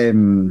said that.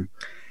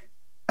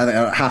 I think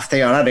at half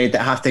time, I read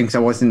at half time because I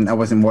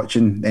wasn't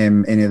watching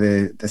any of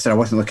the. I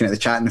wasn't looking at the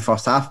chat in the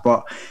first half.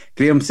 But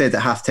Graham said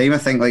at half time, I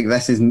think like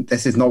this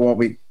is not what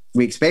we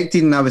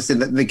expected, and I was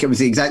saying that like, it was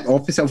the exact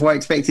opposite of what I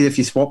expected. If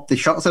you swap the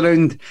shirts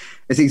around,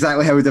 it's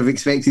exactly how I would have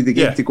expected the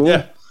game to go.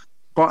 Yeah.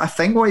 But I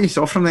think what you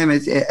saw from them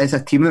is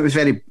a team that was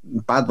very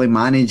badly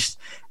managed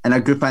and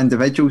a group of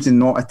individuals and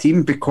not a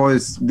team,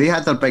 because they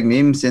had their big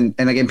names. And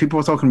again, people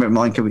were talking about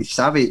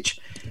Milinkovic-Savic.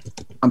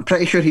 I'm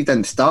pretty sure he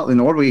didn't start the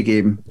Norway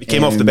game. He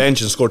came off the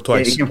bench and scored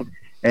twice. You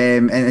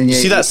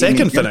see that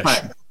second finish?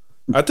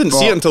 I didn't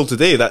see it until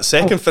today. That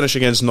second finish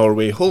against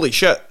Norway, holy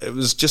shit! It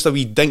was just a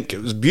wee dink.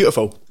 It was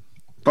beautiful.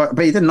 But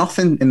he did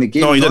nothing in the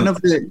game. No, he none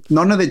didn't.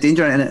 None of the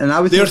danger. And I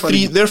was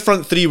their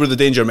front three were the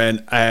danger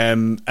men,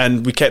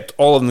 and we kept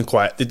all of them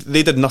quiet.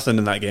 They did nothing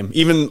in that game.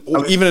 Even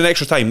in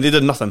extra time, they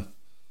did nothing.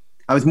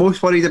 I was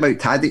most worried about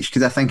Tadic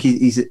because I think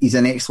he's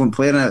an excellent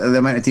player. And the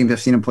amount of times I've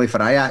seen him play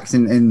for Ajax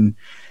and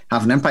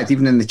have an impact,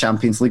 even in the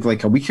Champions League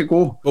like a week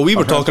ago. Well, we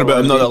were talking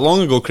about him not that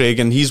long ago, Craig,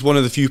 and he's one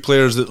of the few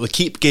players that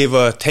L'Équipe gave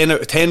a 10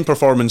 out of 10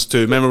 performance to.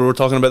 Remember we were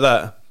talking about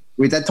that?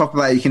 We did talk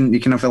about it. You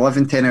can have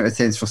 11 10 out of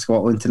 10s for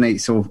Scotland tonight,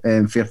 so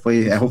fair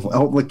play. I hope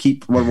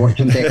L'Équipe were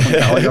watching Declan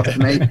Gallagher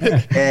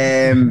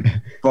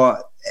tonight.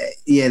 But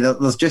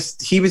there's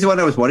just, he was the one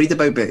I was worried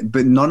about,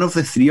 but none of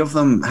the three of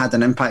them had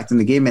an impact in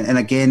the game. And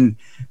again,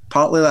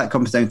 partly that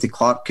comes down to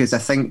Clark, because I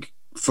think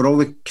for all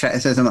the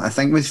criticism I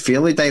think was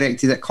fairly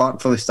directed at Clark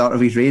for the start of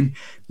his reign,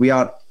 we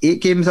are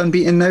 8 games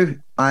unbeaten now,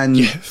 and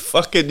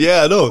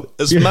I know,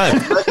 it's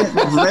mad.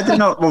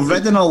 We've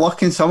ridden our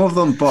luck in some of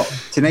them, but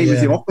tonight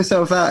was the opposite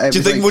of that. Do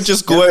you think we'll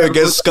just go out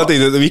against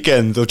Scuddy at the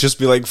weekend? They'll just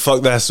be like,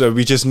 fuck this, or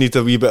we just need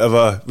a wee bit of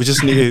a, we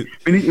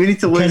need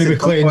to lose it,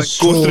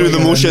 go through the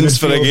motions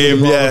for a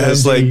game.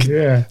 It's like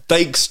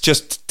Dykes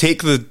just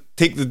take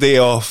the day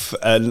off,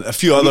 and a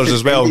few others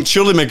as well.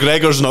 Surely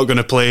McGregor's not going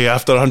to play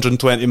after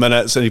 120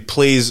 minutes, and he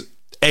plays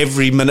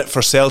every minute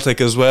for Celtic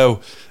as well.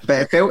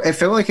 But it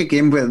felt like a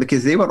game where,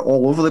 because they were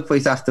all over the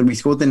place after we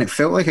scored, and it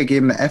felt like a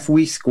game that if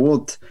we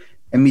scored,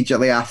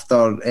 immediately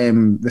after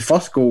the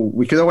first goal,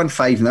 we could have won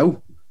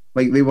 5-0.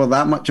 Like, they were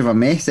that much of a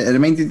mess. It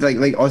reminded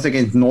like us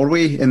against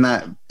Norway in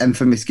that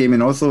infamous game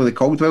in Oslo, the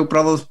Caldwell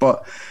brothers,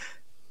 but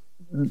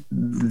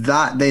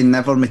that then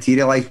never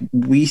materialised.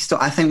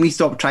 I think we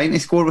stopped trying to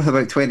score with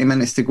about 20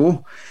 minutes to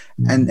go,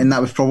 and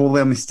that was probably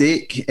a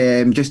mistake.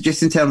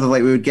 Just in terms of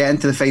like, we would get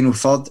into the final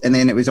third, and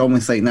then it was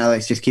almost like, nah,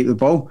 let's just keep the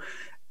ball.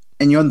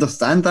 And you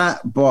understand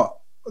that, but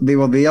they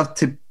were there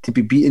to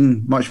be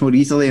beaten much more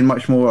easily and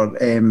much more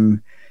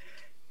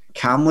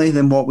calmly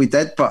than what we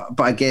did. But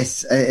I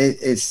guess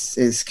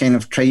it's kind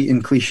of trite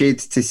and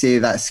cliched to say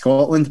that's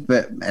Scotland,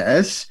 but it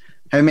is.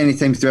 How many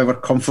times do we ever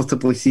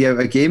comfortably see out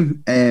a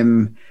game?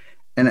 And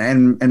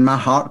my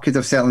heart could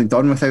have certainly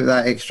done without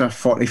that extra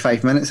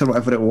 45 minutes or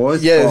whatever it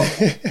was. Yeah,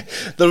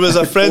 there was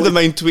a friend of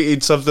mine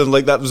tweeted something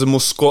like that was the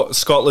most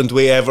Scotland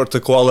way ever to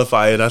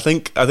qualify, and I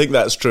think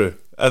that's true.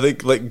 I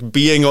think like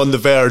being on the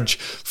verge,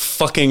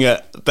 fucking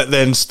it, but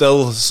then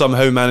still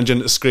somehow managing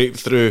to scrape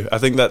through. I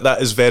think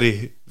that is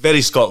very,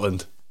 very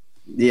Scotland.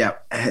 Yeah,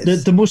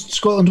 the most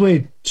Scotland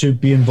way to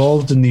be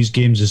involved in these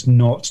games is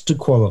not to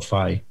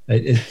qualify.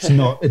 It's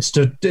not. It's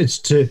to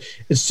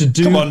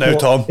do. Come on now,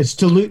 Tom. It's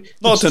to lose.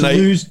 Not tonight. To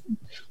lose.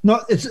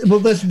 Not. It's well.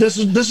 This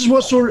is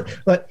what sort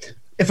of like.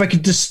 If I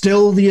could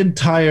distill the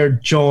entire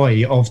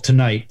joy of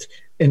tonight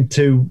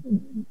into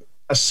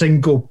a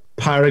single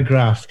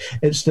paragraph,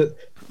 it's that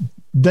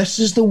this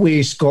is the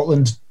way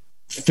Scotland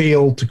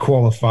failed to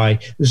qualify.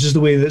 This is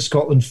the way that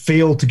Scotland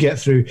failed to get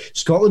through.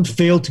 Scotland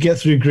failed to get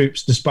through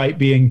groups despite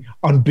being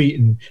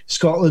unbeaten.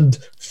 Scotland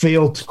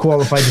failed to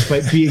qualify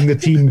despite beating the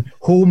team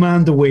home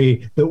and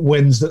away that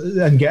wins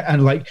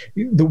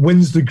that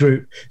wins the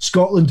group.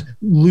 Scotland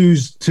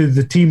lose to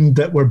the team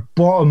that were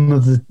bottom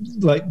of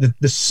the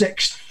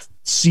sixth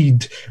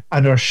seed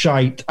and are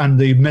shite, and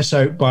they miss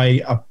out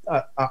by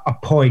a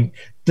point.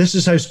 This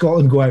is how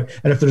Scotland go out.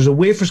 And if there's a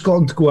way for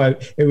Scotland to go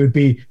out, it would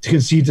be to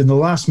concede in the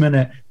last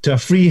minute to a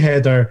free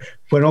header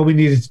when all we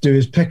needed to do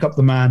is pick up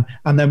the man,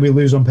 and then we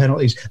lose on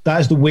penalties. That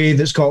is the way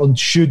that Scotland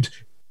should,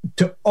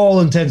 to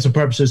all intents and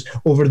purposes,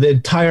 over the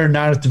entire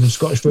narrative of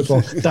Scottish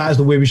football, that is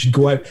the way we should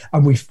go out.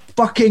 And we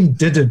fucking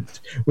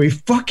didn't. We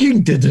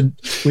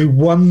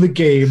won the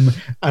game,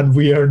 and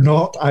we are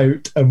not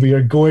out, and we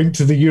are going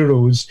to the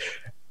Euros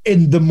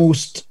in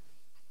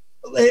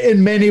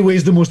many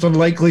ways the most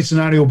unlikely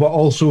scenario, but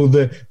also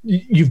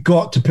you've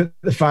got to put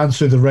the fans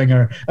through the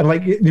ringer. And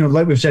like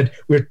we've said,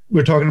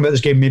 we're talking about this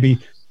game maybe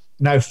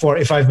now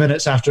 45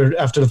 minutes after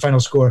the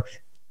final score.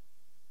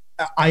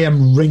 I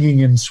am wringing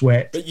in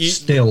sweat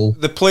still.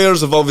 The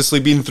players have obviously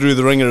been through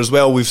the ringer as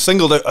well. We've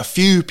singled out a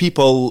few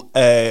people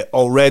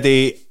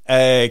already.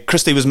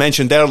 Christie was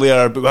mentioned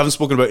earlier, but we haven't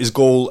spoken about his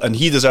goal, and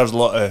he deserves a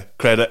lot of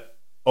credit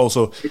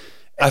also.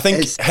 I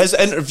think his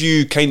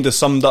interview kind of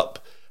summed up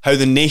how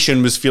the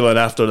nation was feeling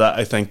after that,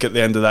 I think, at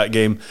the end of that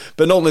game.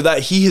 But not only that,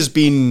 he's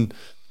been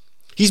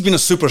a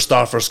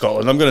superstar for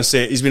Scotland. I'm going to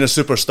say it. He's been a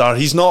superstar.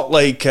 He's not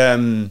like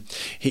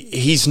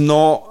he's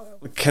not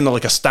kind of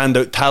like a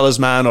standout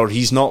talisman, or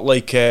he's not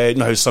like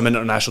how some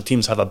international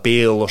teams have a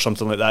Bale or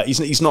something like that.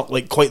 He's not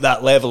like quite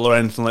that level or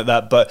anything like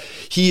that, but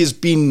he has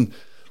been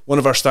one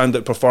of our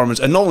standout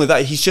performers. And not only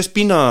that, he just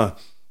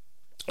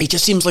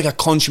seems like a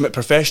consummate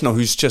professional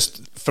who's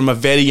just from a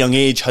very young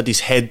age had his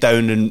head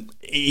down, and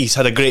he's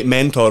had a great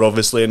mentor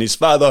obviously in his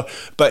father,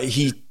 but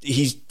he's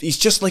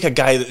just like a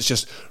guy that's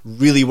just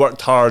really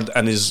worked hard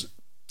and is,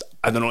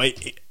 I don't know,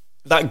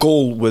 that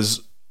goal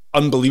was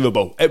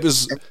unbelievable.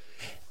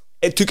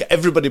 It took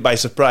everybody by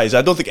surprise.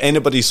 I don't think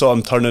anybody saw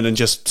him turning and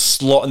just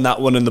slotting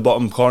that one in the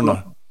bottom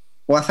corner.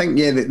 Well, I think,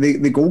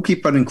 the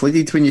goalkeeper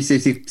included when you say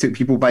he took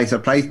people by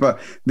surprise, but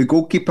the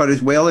goalkeeper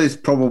as well is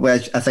probably,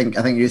 I think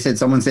you said,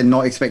 someone said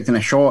not expecting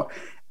a shot.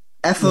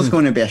 If there's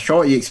going to be a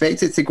shot, you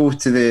expect it to go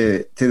to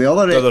the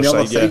other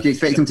side. Yeah. You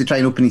expect him to try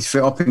and open his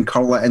foot up and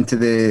curl it into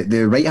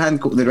the right hand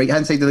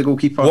side of the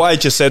goalkeeper. What I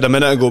just said a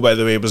minute ago, by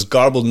the way, was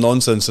garbled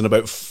nonsense and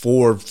about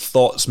 4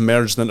 thoughts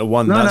merged into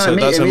one. That's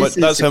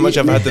how much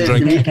I've had to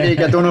drink. I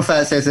don't know if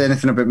that says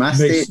anything about my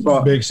state,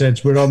 but makes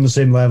sense. We're on the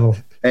same level.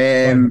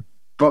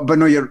 But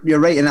no, you're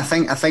right, and I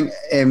think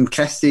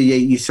Christie,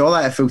 you saw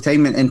that at full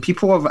time, and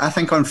people have, I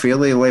think,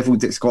 unfairly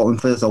levelled at Scotland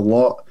players a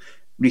lot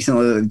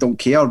recently that don't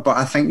care. But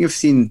I think you've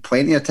seen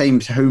plenty of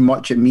times how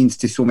much it means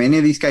to so many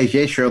of these guys.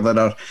 Yeah, sure,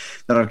 there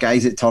are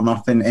guys that turn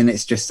up and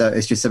it's just about a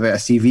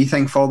CV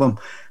thing for them,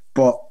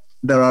 but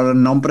there are a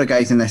number of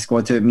guys in this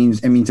squad who it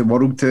means a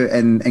world to,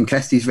 and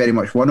Christie's very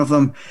much one of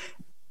them.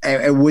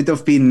 It would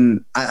have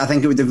been, I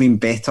think it would have been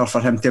better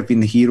for him to have been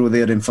the hero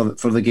there and for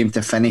the game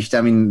to finish.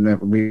 I mean,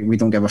 we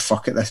don't give a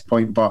fuck at this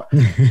point, but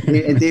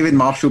David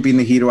Marshall being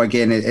the hero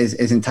again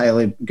is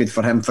entirely good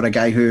for him, for a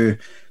guy who,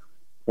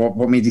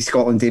 what made his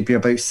Scotland debut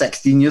about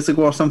 16 years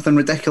ago or something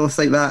ridiculous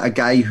like that. A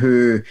guy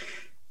who,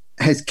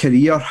 his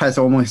career has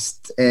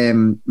almost,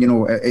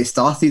 it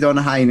started on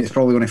a high and it's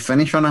probably going to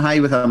finish on a high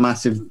with a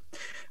massive,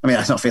 I mean,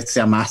 that's not fair to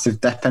say a massive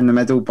dip in the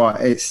middle,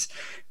 but it's,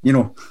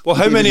 Well,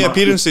 how many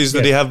appearances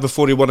did he have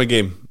before he won a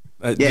game?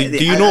 Do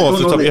you know off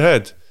the top of your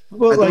head?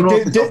 Well,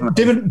 like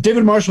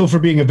David Marshall, for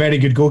being a very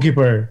good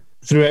goalkeeper,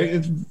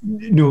 throughout,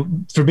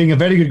 for being a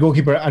very good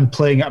goalkeeper and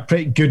playing at a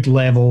pretty good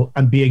level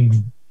and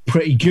being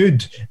pretty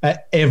good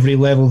at every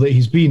level that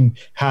he's been,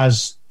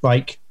 has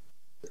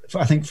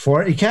I think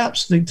 40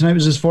 caps. I think tonight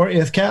was his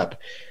 40th cap.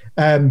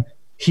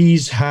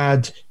 He's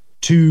had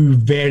two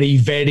very,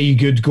 very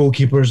good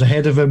goalkeepers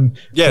ahead of him.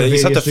 Yeah,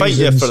 he's had to fight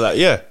for that.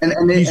 Yeah,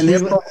 and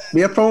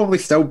they're probably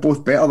still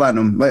both better than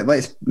him.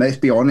 Let's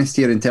be honest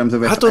here in terms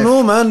of. I don't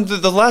know, man.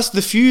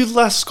 The few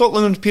last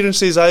Scotland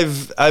appearances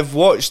I've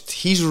watched,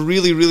 he's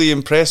really, really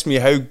impressed me.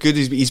 How good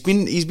he's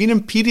been. He's been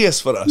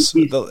imperious for us.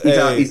 He's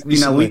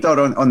been a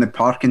leader on the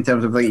park in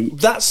terms of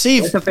that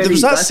save. There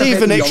was that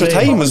save in extra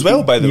time as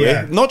well, by the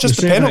way. Not just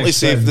the penalty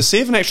save, the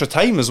save in extra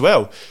time as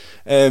well.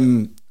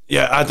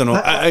 Yeah, I don't know.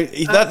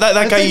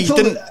 That guy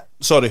didn't.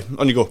 Sorry,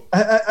 on you go.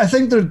 I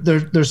think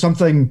there's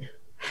something,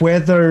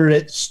 whether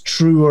it's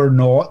true or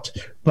not,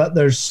 but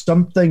there's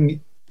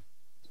something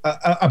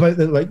about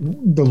the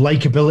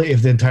likability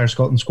of the entire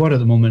Scotland squad at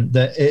the moment,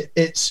 that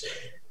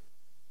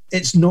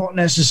it's not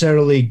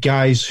necessarily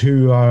guys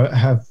who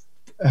have.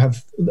 I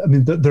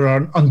mean, there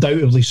are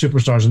undoubtedly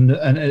superstars,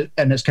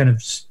 and it's kind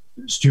of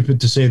stupid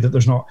to say that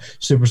there's not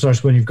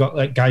superstars when you've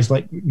got guys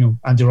like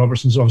Andy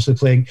Robertson's obviously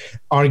playing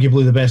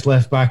arguably the best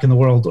left back in the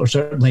world, or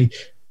certainly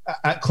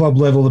at club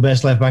level the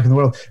best left back in the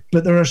world.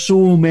 But there are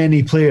so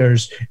many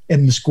players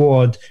in the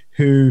squad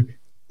who,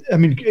 I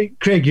mean,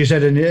 Craig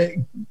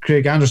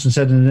Anderson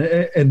said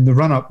in the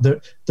run up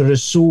that there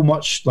is so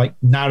much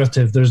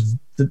narrative. There's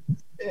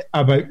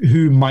about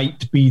who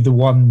might be the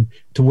one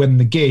to win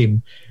the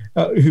game.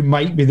 Who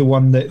might be the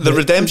one that the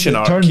redemption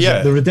arc,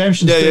 the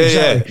redemption story,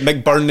 exactly.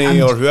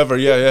 McBurney or whoever,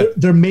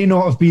 There may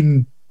not have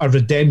been a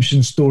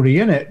redemption story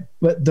in it,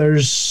 but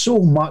there's so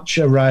much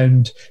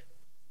around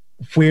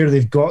where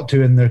they've got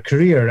to in their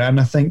career, and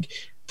I think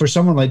for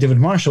someone like David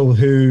Marshall,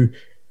 who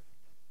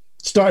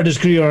started his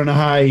career on a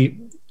high,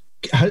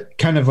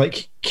 kind of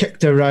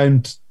kicked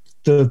around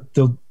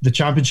the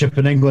championship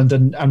in England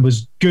and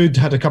was good,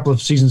 had a couple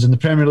of seasons in the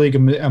Premier League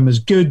and was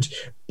good,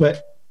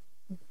 but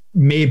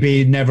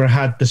maybe never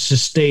had the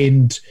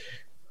sustained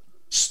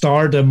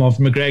stardom of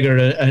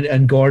McGregor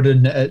and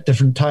Gordon at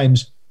different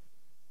times,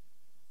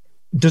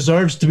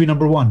 deserves to be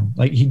number one.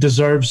 He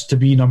deserves to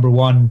be number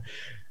one.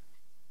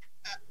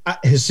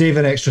 His save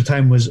in extra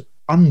time was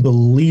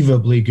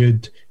unbelievably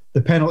good.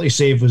 The penalty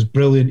save was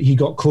brilliant. He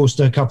got close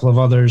to a couple of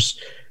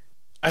others.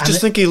 I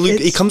just think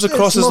he comes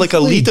across as a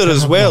leader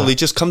as well. He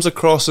just comes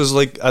across as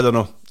I don't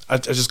know. I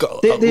just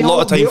got a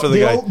lot of time for the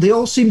guy. They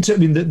all seem to. I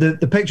mean,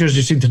 the pictures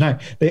you've seen tonight.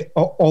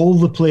 All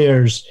the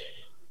players.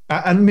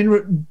 I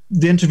mean,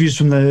 the interviews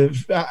from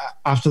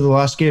after the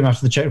last game,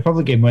 after the Czech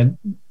Republic game,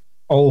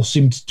 all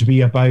seemed to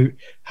be about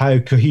how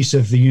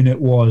cohesive the unit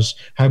was,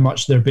 how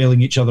much they're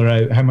bailing each other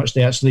out, how much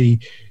they actually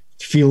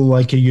feel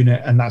like a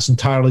unit, and that's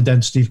entirely down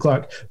to Steve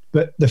Clarke.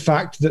 But the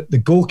fact that the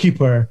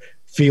goalkeeper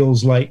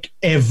feels like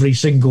every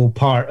single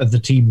part of the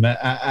team,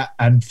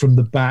 and from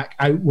the back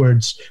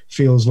outwards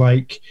feels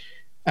like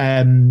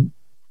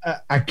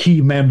a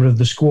key member of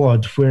the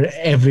squad, where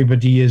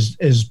everybody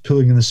is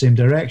pulling in the same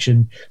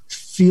direction,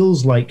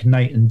 feels like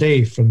night and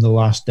day from the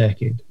last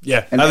decade.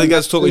 Yeah, I think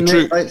that's totally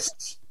true.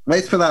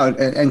 Let's put that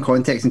in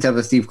context in terms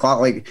of Steve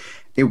Clarke.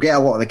 He'll get a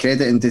lot of the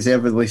credit, and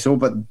deservedly so,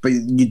 but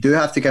you do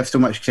have to give so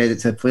much credit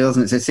to the players,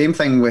 and it's the same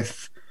thing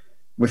with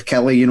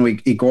Kelly.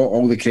 He got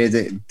all the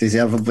credit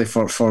deservedly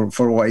for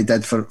what he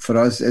did for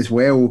us as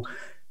well.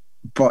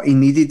 But he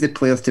needed the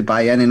players to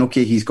buy in, and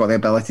okay, he's got the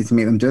ability to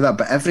make them do that.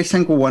 But every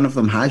single one of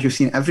them has. You've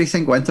seen every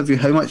single interview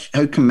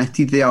how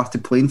committed they are to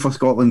playing for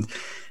Scotland,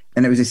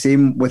 and it was the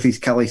same with his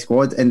Kelly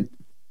squad. And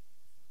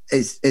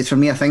it's for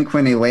me. I think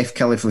when he left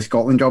Kelly for the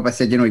Scotland job, I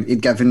said,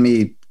 he'd given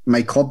me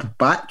my club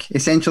back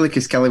essentially,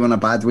 because Kelly went a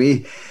bad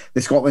way.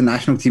 The Scotland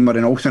national team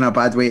were also in a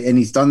bad way, and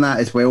he's done that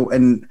as well.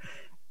 And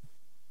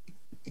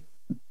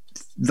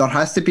there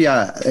has to be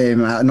not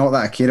that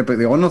I care about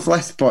the honours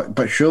list,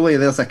 but surely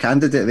there's a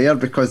candidate there,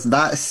 because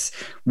that's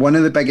one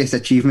of the biggest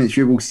achievements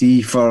you will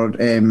see for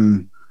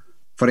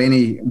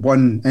any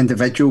one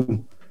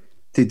individual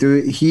to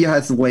do. He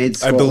has led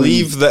Scotland. I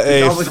believe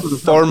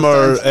that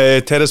former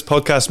Terrace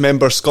podcast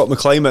member Scott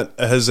McClimate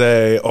has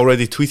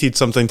already tweeted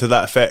something to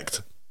that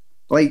effect.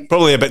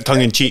 Probably a bit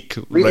tongue in cheek.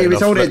 He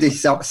was already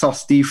Sir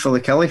Steve for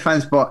the Kelly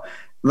fans, but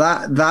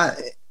that.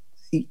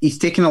 He's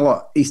taken a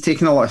lot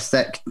of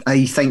stick,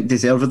 I think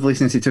deservedly,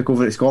 since he took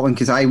over at Scotland,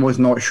 because I was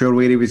not sure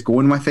where he was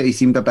going with it. He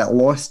seemed a bit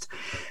lost,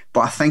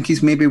 but I think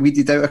he's maybe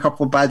weeded out a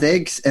couple of bad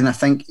eggs, and I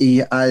think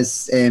he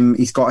has.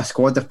 He's got a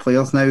squad of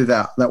players now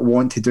that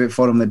want to do it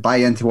for him, that buy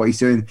into what he's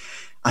doing.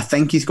 I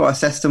think he's got a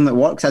system that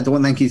works. I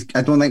don't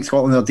think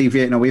Scotland are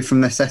deviating away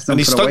from this system. And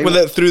he's stuck with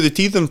it through the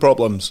teething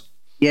problems.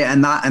 Yeah,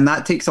 and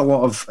that takes a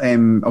lot of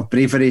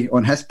bravery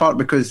on his part,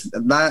 because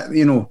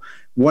that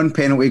one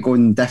penalty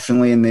going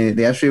differently in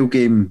the Israel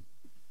game,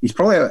 he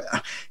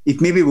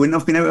maybe wouldn't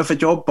have been out of a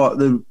job, but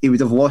he would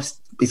have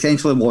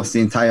essentially lost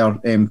the entire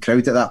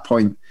crowd at that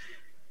point.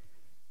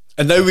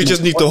 And now we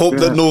just need to hope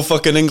that no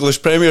fucking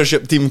English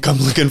Premiership team come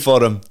looking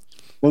for him.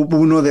 Well,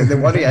 no, the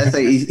worry is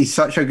that he's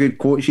such a good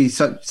coach. He's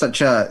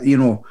such a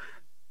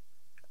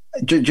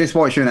Just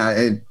watching,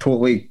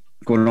 totally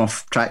going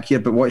off track here,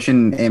 but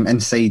watching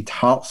Inside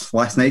Hearts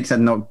last night, because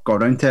I'd not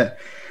got around to it.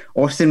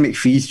 Austin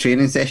McPhee's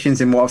training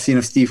sessions and what I've seen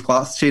of Steve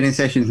Clarke's training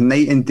sessions,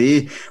 night and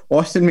day.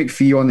 Austin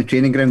McPhee on the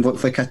training ground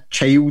looked like a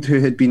child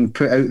who had been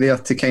put out there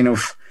to kind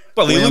of.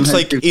 Well, he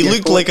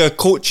looked like a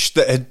coach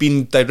that had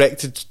been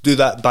directed to do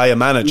that by a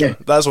manager. Yeah.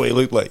 That's what he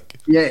looked like.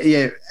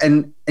 Yeah,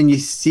 and you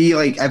see,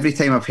 like, every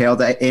time I've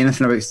heard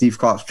anything about Steve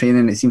Clarke's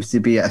training, it seems to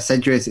be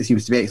assiduous. It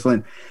seems to be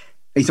excellent.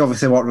 He's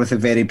obviously worked with the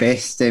very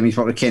best. He's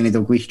worked with Kenny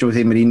Dalglish,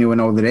 Jose Mourinho, and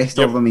all the rest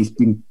of them. He's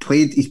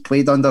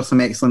played under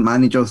some excellent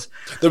managers.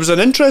 There was an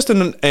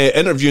interesting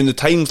interview in the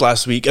Times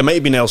last week. It might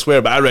have been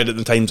elsewhere, but I read it in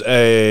the Times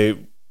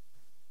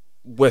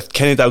with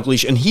Kenny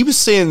Dalglish, and he was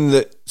saying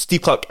that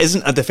Steve Clarke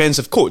isn't a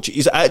defensive coach.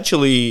 He's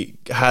actually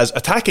has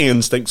attacking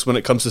instincts when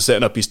it comes to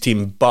setting up his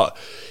team. But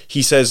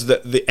he says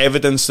that the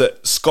evidence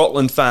that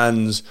Scotland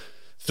fans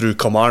through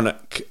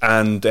Kilmarnock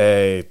and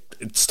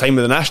its time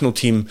with the national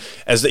team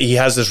is that he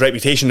has this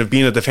reputation of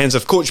being a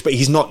defensive coach, but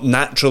he's not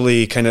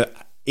naturally kind of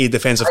a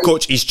defensive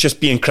coach. He's just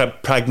being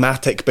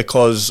pragmatic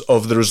because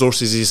of the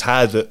resources he's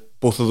had at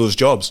both of those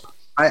jobs.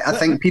 I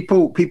think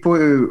people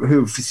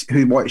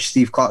who watched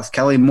Steve Clarke's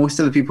Killie, most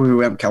of the people who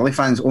weren't Killie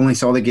fans only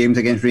saw the games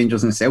against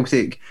Rangers and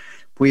Celtic,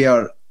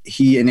 where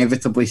he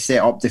inevitably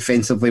set up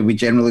defensively. We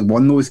generally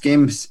won those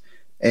games.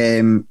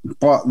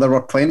 But there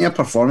were plenty of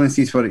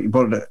performances where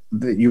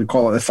you would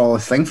call it the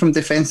furthest thing from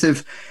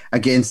defensive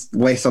against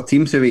lesser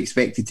teams who we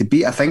expected to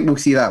beat. I think we'll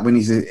see that when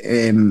he's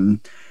in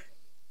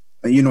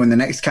the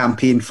next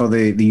campaign for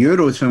the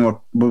Euros,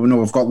 when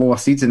we've got lower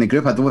seeds in the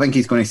group. I don't think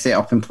he's going to set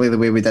up and play the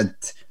way we did.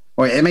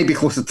 Well, it might be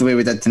closer to the way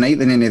we did tonight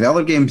than any of the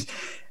other games.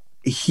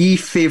 He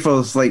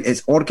favours like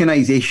its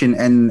organisation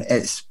and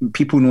its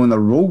people knowing their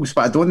roles,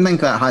 but I don't think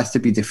that has to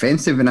be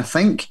defensive. And I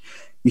think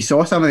you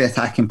saw some of the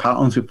attacking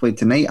patterns we played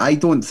tonight. I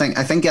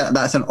think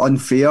that's an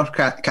unfair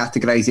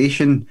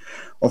categorisation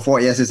of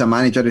what he is as a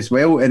manager as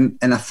well. And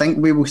I think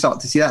we will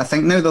start to see that. I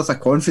think now there's a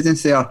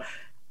confidence there.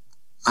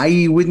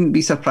 I wouldn't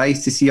be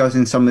surprised to see us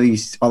in some of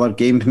these other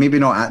games, maybe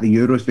not at the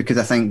Euros, because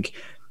I think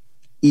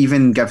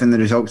even given the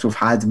results we've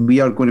had, we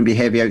are going to be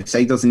heavy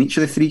outsiders in each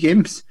of the 3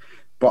 games.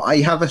 But I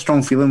have a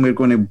strong feeling we're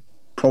going to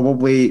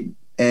probably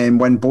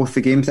win both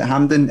the games at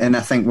Hampden, and I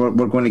think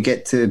we're going to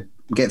get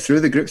through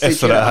the group stage.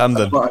 If they're at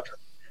Hampden.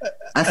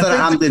 If they're at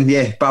Hampden,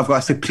 yeah. But I've got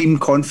a supreme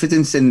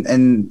confidence in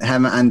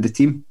him and the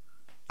team.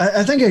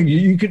 I think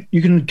you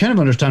can kind of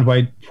understand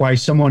why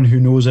someone who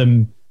knows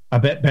him a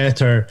bit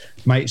better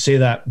might say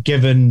that,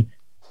 given,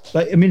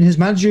 his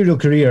managerial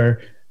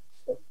career,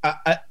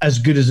 as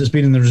good as it's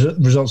been, and the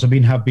results have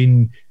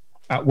been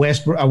at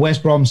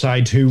West Brom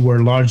side, who were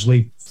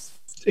largely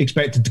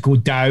expected to go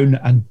down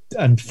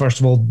and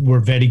first of all were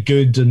very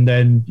good, and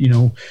then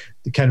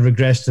they kind of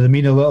regressed to the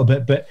mean a little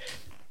bit. But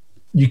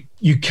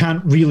you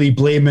can't really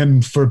blame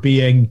him for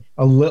being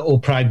a little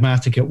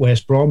pragmatic at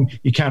West Brom.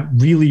 You can't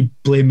really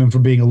blame him for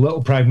being a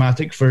little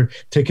pragmatic for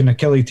taking a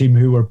Killie team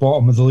who were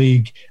bottom of the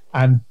league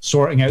and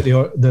sorting out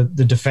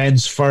the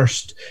defence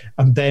first,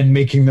 and then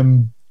making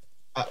them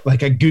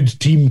like a good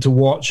team to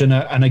watch and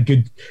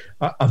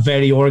a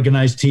very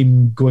organised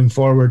team going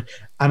forward,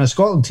 and a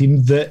Scotland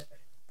team that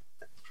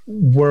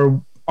were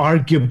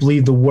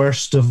arguably the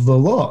worst of the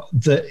lot.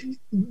 That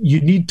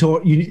you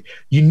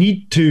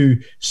need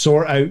to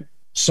sort out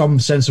some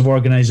sense of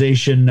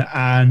organisation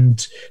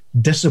and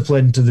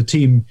discipline to the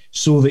team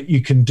so that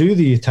you can do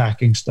the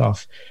attacking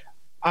stuff.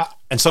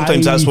 And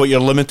sometimes that's what you're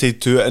limited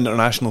to at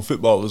international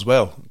football as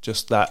well.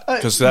 Just that,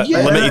 because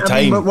limited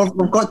time.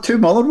 We've got 2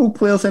 Motherwell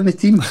players in the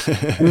team.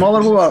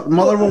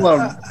 Motherwell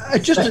are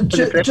just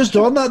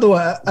on that though.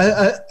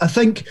 I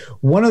think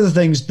one of the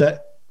things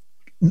that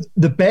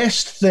the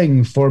best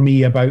thing for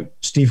me about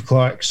Steve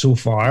Clarke so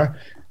far,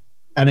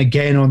 and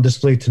again on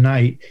display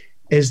tonight,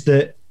 is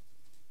that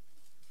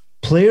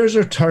players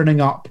are turning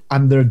up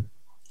and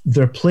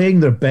they're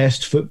playing their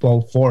best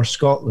football for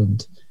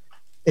Scotland.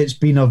 It's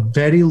been a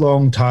very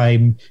long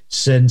time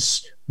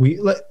since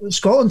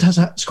Scotland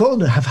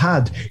have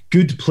had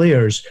good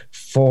players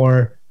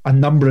for a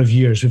number of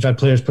years. We've had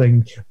players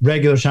playing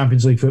regular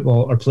Champions League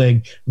football or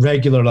playing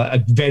regular,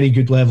 a very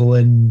good level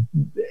in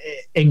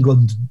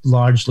England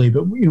largely,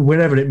 but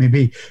wherever it may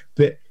be.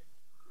 But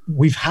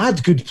we've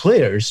had good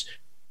players,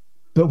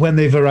 but when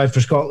they've arrived for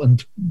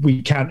Scotland,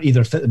 we can't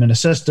either fit them in a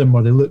system,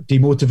 or they look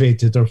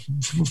demotivated, or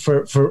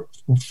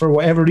for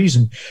whatever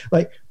reason.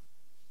 Like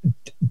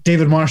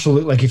David Marshall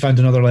looked like he found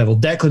another level.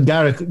 Declan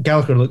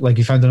Gallagher looked like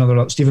he found another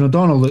level. Stephen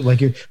O'Donnell looked like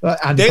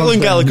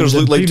Declan Gallagher's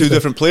looked like 2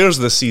 different players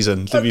this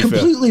season. To be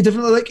completely fair,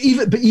 different.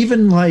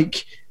 Even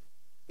like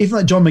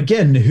John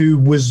McGinn,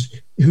 who is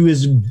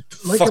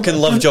like fucking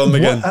love John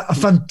McGinn, a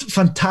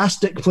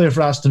fantastic player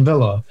for Aston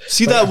Villa.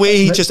 See that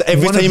way he just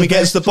every time he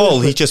gets the ball,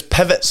 he just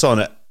pivots on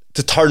it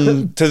to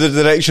turn to the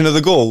direction of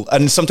the goal,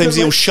 and sometimes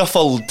he'll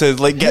shuffle to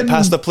get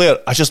past the player.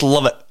 I just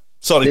love it.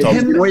 Sorry,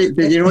 Tom.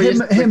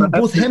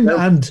 Both him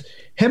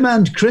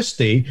and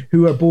Christie,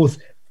 who are both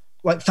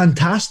like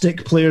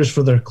fantastic players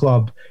for their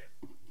club,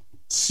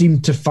 seem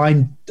to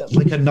find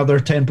like another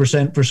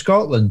 10% for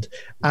Scotland.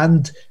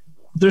 And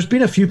there's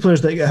been a few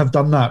players that have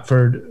done that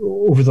for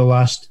over the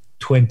last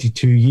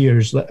 22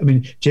 years. I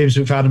mean, James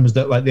McFadden was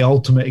like the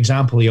ultimate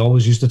example. He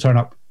always used to turn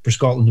up for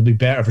Scotland to be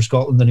better for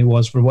Scotland than he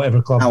was for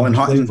whatever club Alan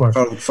Hutton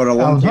for a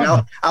long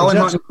time. Alan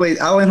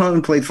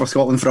Hutton played for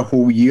Scotland for a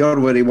whole year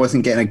where he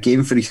wasn't getting a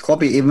game for his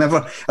club. He never,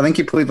 I think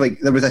he played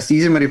there was a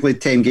season where he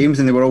played 10 games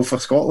and they were all for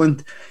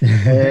Scotland.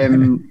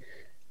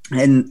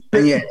 And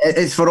yeah,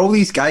 it's for all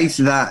these guys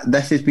that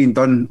this has been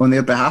done on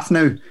their behalf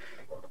now.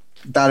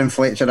 Darren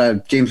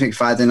Fletcher, James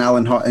McFadden,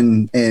 Alan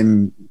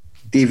Hutton,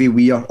 Davy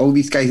Weir, all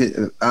these guys.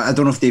 I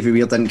don't know if Davy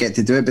Weir didn't get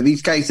to do it, but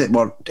these guys that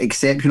were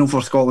exceptional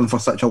for Scotland for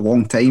such a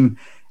long time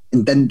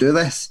and didn't do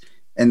this,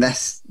 and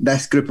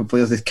this group of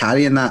players is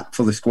carrying that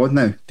for the squad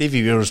now.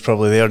 Davy Weir was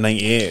probably there in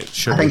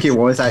 98. I think he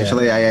was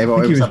actually. Yeah. I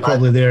think he was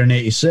probably there in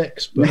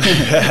 86. But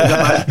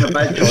it was a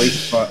bad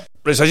choice. But.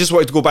 Right, so I just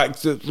wanted to go back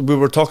to, we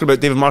were talking about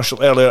David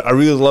Marshall earlier. I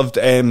really loved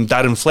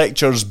Darren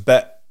Fletcher's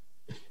bit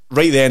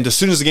right at the end. As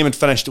soon as the game had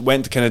finished, it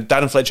went to kind of,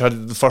 Darren Fletcher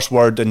had the first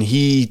word and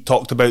he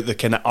talked about the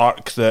kind of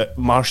arc that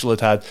Marshall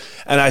had.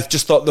 And I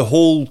just thought the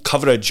whole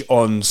coverage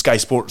on Sky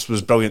Sports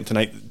was brilliant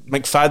tonight.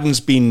 McFadden's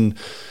been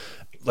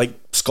like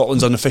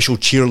Scotland's unofficial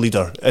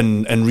cheerleader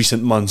in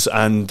recent months,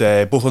 and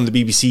both on the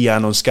BBC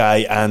and on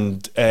Sky,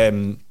 and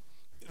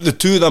the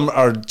two of them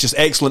are just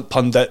excellent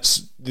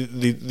pundits.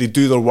 They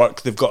do their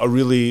work. They've got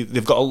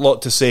a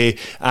lot to say,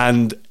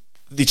 and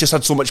they just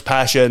had so much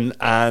passion.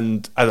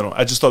 And I don't know,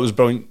 I just thought it was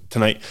brilliant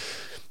tonight.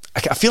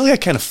 I feel like I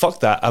kind of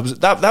fucked that.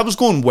 That was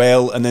going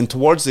well, and then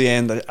towards the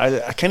end,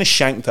 I kind of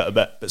shanked it a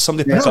bit. But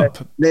somebody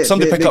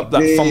pick up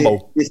that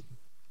fumble.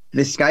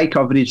 The Sky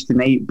coverage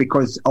tonight,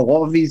 because a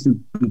lot of these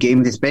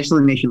games,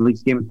 especially Nation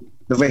League games,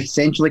 they've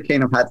essentially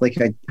kind of had like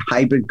a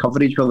hybrid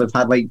coverage where they've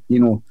had like, you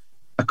know,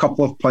 a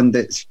couple of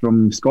pundits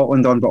from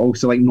Scotland on, but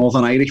also like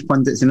Northern Irish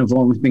pundits, and have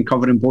almost been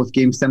covering both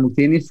games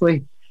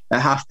simultaneously.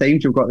 At half time,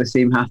 we've got the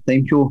same half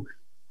time show.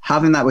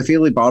 Having that with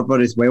Ailey Barber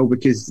as well,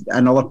 because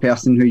another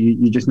person who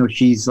you just know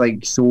she's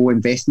like so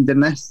invested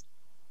in this,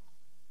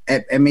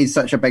 it made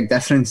such a big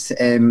difference.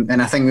 And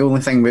I think the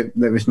only thing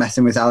that was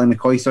missing was Alan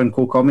McCoy on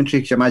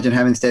co-commentary. Could you imagine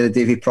him instead of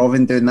Davy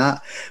Provan doing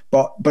that?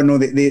 But no,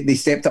 they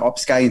stepped it up,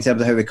 Sky, in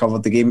terms of how they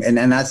covered the game. And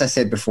as I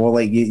said before,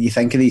 like you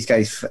think of these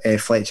guys,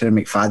 Fletcher and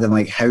McFadden,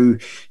 like how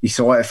you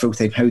saw it at full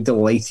time, how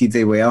delighted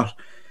they were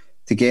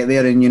to get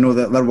there, and you know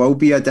that there will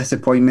be a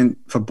disappointment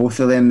for both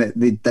of them that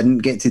they didn't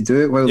get to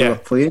do it while they were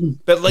playing.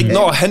 But like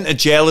not a hint of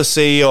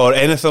jealousy or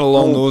anything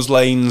along those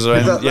lines. Or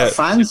they're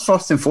fans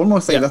first and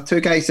foremost. Like they're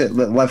two guys that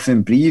live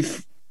and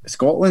breathe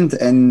Scotland,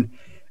 and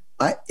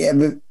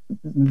it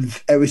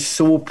was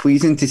so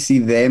pleasing to see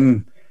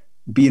them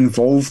be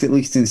involved at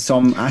least in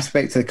some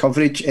aspect of the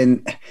coverage.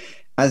 And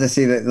as I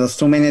say, that there's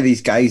so many of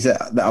these guys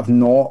that have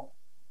not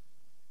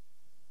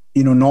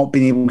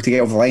been able to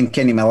get over the line.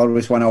 Kenny Miller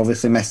was one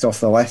obviously missed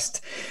off the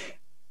list,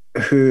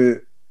 who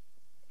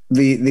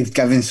they've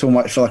given so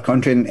much for their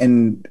country,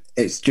 and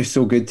it's just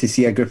so good to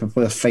see a group of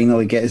players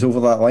finally get us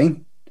over that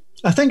line.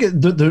 I think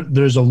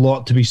there's a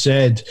lot to be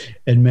said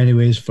in many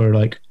ways for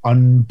like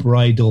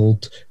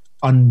unbridled,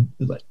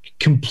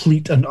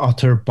 complete and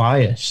utter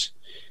bias.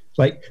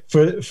 Like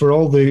for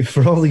all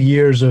the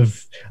years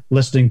of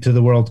listening to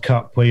the World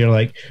Cup, where you're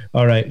like,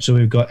 all right, so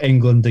we've got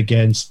England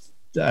against,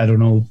 I don't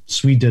know,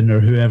 Sweden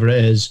or whoever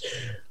it is,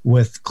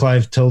 with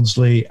Clive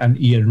Tildesley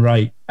and Ian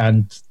Wright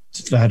and,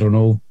 I don't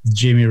know,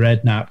 Jamie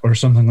Redknapp or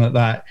something like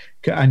that.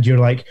 And you're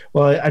like,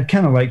 well, I'd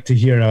kind of like to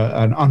hear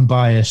an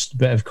unbiased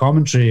bit of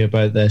commentary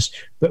about this.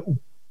 But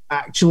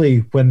actually,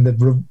 when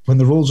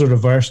the roles are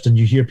reversed and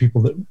you hear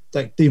people that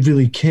like they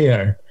really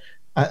care,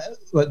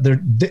 like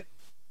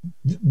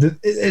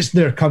it's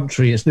their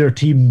country, it's their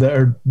team that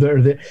are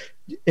there.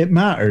 It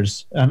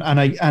matters, and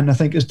I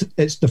think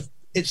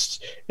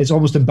it's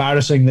almost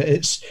embarrassing that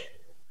it's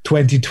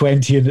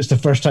 2020 and it's the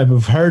first time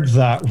we've heard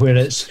that, where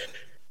it's,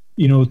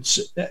 you know,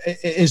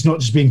 it's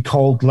not just being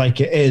called like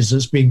it is,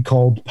 it's being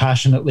called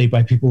passionately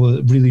by people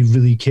that really,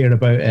 really care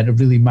about it and it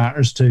really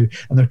matters to,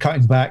 and they're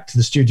cutting back to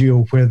the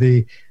studio where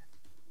they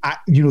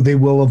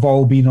will have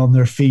all been on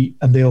their feet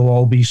and they'll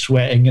all be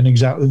sweating in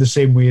exactly the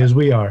same way as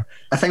we are.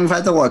 I think we've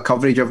had a lot of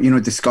coverage of,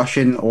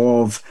 discussion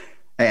of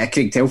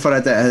Craig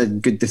Telford had a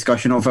good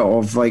discussion of it,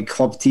 of like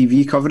club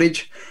TV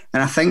coverage,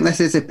 and I think this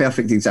is a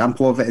perfect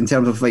example of it in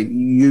terms of like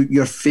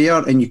you're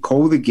fair and you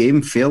call the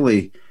game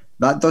fairly.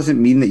 That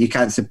doesn't mean that you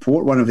can't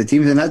support one of the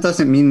teams, and that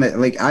doesn't mean that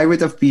like it would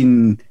have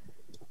been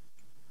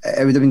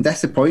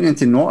disappointing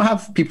to not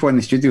have people in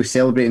the studio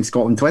celebrating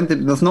Scotland 20.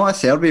 There's not a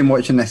Serbian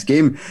watching this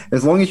game,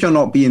 as long as you're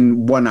not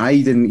being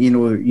one-eyed and you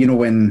know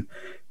when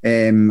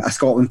a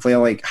Scotland player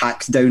like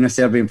hacks down a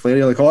Serbian player,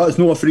 you're like, oh, it's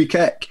not a free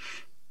kick.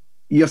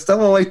 You're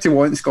still allowed to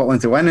want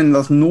Scotland to win, and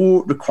there's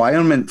no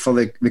requirement for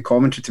the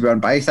commentary to be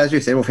unbiased. As you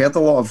said, we've heard a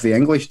lot of the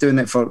English doing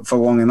it for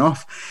long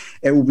enough.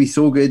 It will be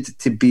so good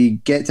to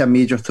get to a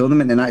major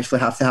tournament and actually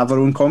have to have our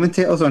own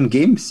commentators on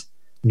games.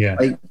 Yeah,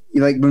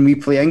 like when we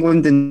play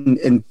England,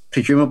 and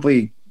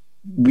presumably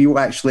we will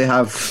actually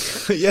have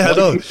I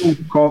know.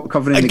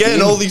 Covering again, the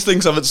game. All these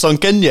things haven't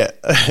sunk in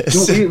yet.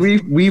 No,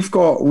 we've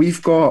got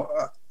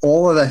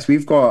all of this.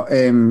 We've got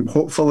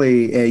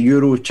hopefully a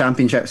Euro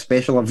Championship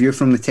special, A View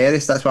from the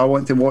Terrace. That's what I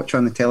want to watch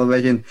on the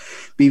television.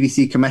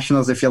 BBC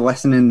commissioners, if you're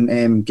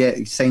listening,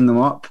 sign them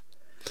up.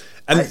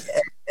 And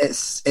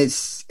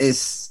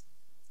it's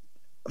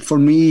for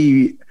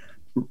me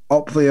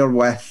up there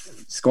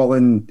with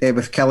Scotland,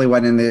 with Kelly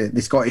winning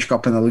the Scottish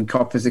Cup and the League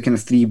Cup as the kind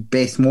of three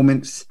best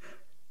moments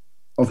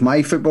of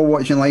my football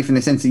watching life, in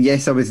the sense that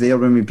yes, I was there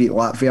when we beat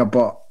Latvia,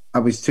 but I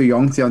was too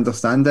young to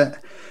understand it.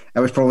 I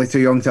was probably too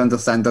young to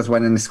understand us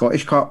winning the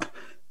Scottish Cup,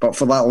 but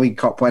for that League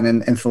Cup win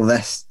and for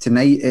this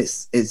tonight,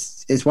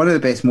 it's one of the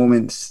best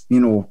moments,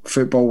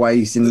 football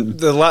wise. And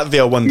the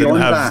Latvia one didn't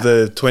have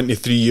the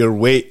 23-year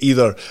wait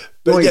either.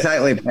 But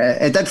exactly.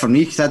 It did for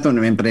me, because I don't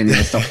remember any of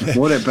the stuff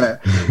before it.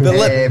 But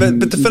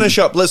to finish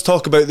up, let's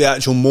talk about the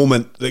actual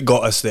moment that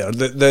got us there.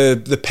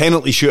 The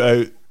penalty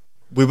shootout.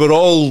 We were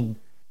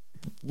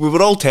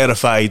all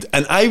terrified,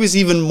 and I was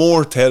even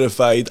more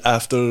terrified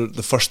after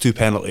the first two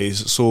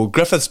penalties. So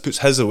Griffiths puts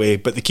his away,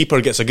 but the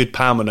keeper gets a good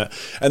palm on it.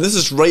 And this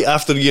is right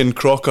after Ian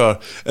Crocker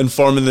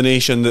informing the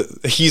nation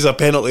that he's a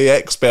penalty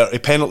expert, a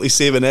penalty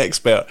saving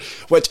expert,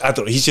 which I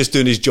don't know, he's just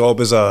doing his job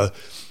as a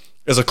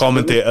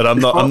commentator. I'm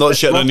not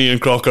shitting on Ian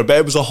Crocker, but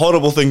it was a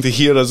horrible thing to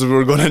hear as we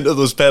were going into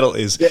those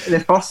penalties.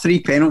 The first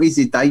three penalties,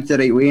 he dived the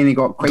right way, and he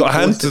got quite a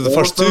hand to the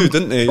first two,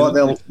 didn't he?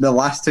 But the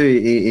last two,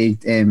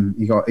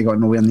 he got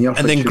nowhere near.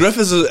 And then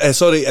Griffiths,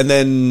 and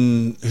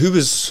then who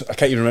was? I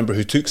can't even remember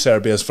who took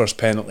Serbia's first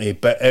penalty,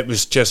 but it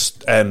was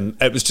just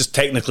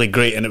technically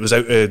great, and it was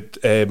out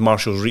of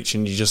Marshall's reach,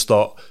 and you just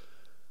thought.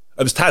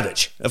 It was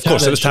Tadic. Of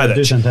course, it was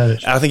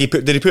Tadic. I think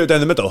did he put it down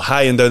the middle,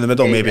 high and down the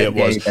middle? Maybe it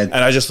was, and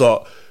I just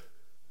thought.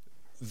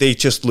 They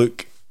just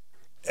look.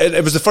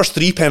 It was the first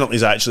three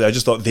penalties, actually. I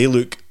just thought they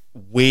look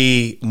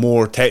way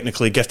more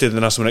technically gifted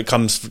than us when it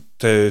comes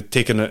to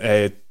taking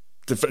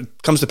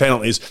comes to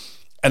penalties.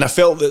 And I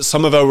felt that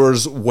some of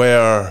ours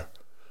were.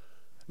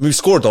 We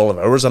scored all of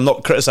ours. I'm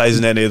not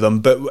criticising any of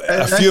them, but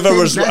a few of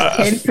ours.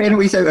 10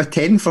 penalties out of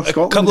 10 for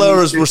Scotland. A couple of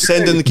ours were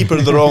sending the keeper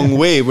the wrong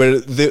way, where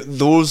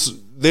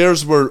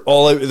theirs were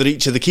all out of the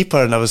reach of the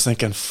keeper, and I was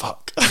thinking,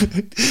 "Fuck,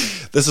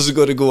 this isn't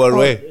going to go our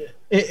way."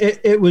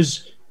 It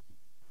was.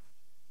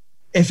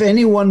 If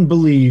anyone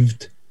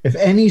believed, if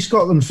any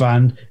Scotland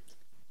fan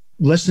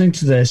listening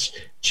to this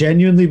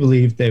genuinely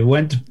believed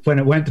when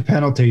it went to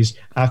penalties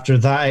after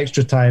that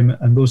extra time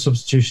and those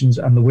substitutions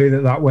and the way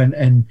that went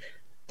in,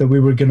 that we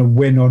were going to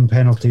win on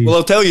penalties. Well,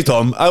 I'll tell you,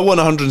 Tom, I won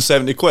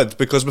 170 quid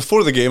because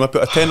before the game I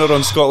put a tenner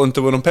on Scotland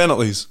to win on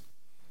penalties.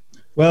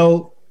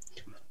 Well,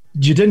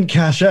 you didn't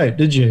cash out,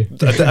 did you?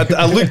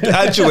 I looked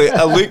at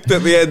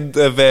the end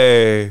of...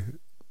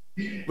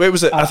 wait,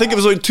 was it? I think it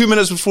was like 2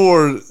 minutes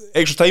before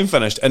extra time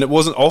finished, and it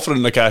wasn't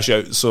offering the cash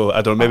out. So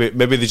I don't know.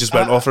 Maybe they just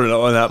weren't offering it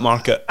on that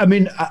market. I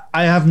mean,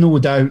 I have no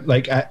doubt.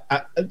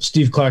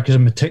 Steve Clarke is a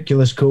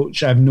meticulous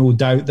coach. I have no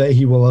doubt that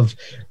he will have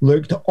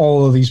looked at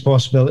all of these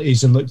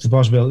possibilities and looked at the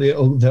possibility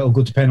that it'll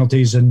go to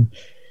penalties, and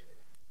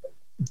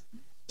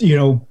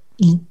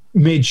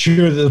made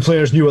sure that the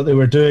players knew what they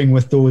were doing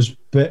with those.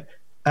 But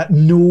at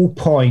no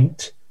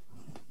point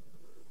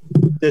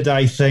did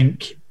I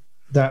think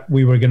that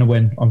we were going to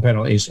win on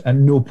penalties. At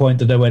no point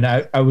did I win.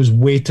 I was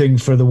waiting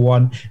for the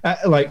one. I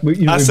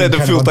said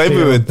the full time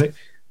we would.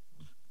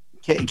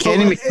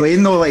 Kenny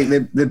McLean, though,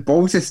 the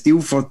balls of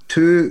steel for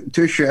two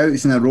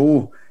shootouts in a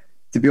row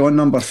to be on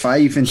number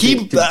 5. And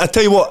I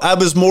tell you what, I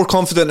was more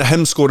confident in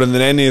him scoring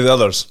than any of the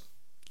others.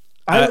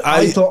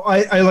 I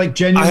thought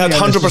genuinely. I had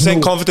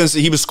 100% confidence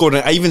that he was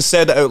scoring. I even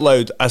said it out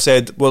loud. I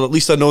said, well, at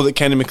least I know that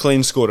Kenny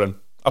McLean's scoring.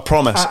 I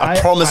promise. I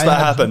promise that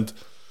happened.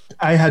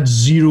 I had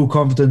zero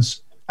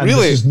confidence. And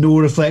really? This is no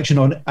reflection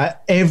on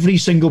every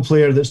single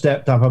player that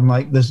stepped up. I'm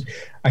like this.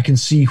 I can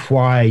see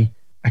why.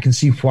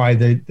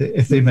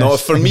 If they missed. No,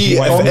 for me,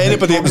 if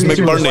anybody, it was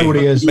McBurney.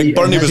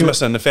 McBurney was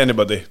missing. If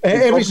anybody,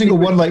 every single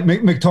one, like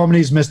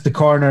McTominay's missed the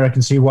corner. I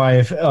can see why.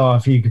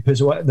 If he puts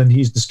it, then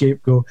he's the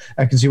scapegoat.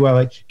 I can see why.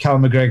 Like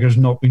Callum McGregor's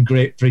not been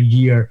great for a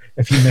year.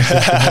 If he misses,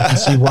 I can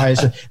see why.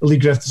 Lee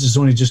Griffiths has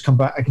only just come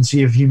back. I can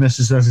see if he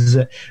misses, this is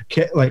it.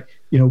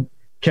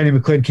 Kenny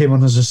McLean came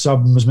on as a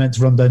sub and was meant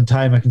to run down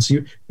time. I can see,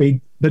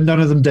 but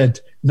none of them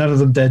did.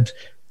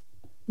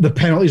 The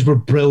penalties were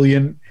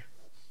brilliant.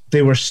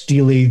 They were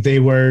steely. They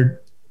were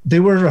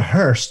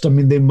rehearsed. I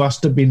mean, they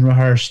must have been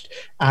rehearsed.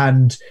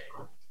 And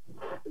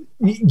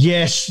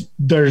yes,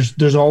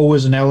 there's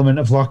always an element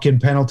of luck in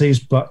penalties,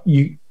 but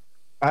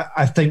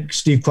I think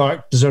Steve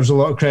Clarke deserves a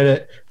lot of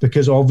credit,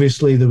 because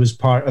obviously there was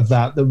part of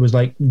that was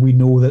like, we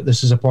know that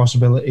this is a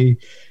possibility.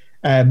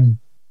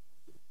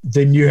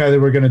 They knew how they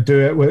were going to do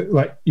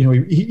it.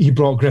 He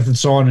brought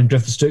Griffiths on, and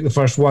Griffiths took the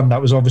first one.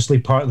 That was obviously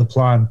part of the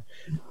plan.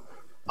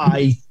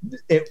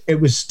 It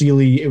was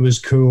steely. It was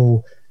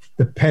cool.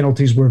 The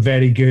penalties were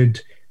very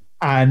good,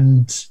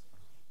 and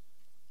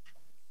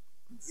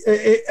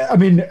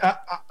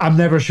I'm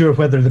never sure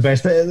whether the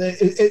best.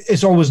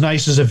 It's always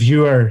nice as a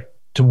viewer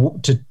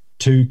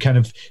to kind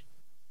of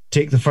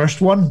take the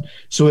first one,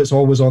 so it's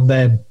always on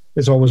them.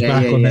 It's always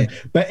back on them.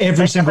 But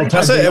every single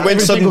time, it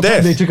went sudden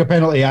death. They took a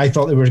penalty, I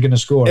thought they were going to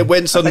score. It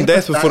went sudden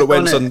death before it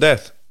went sudden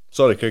death.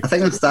 Sorry, Craig. I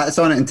think the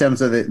stats on it in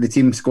terms of the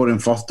team scoring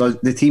first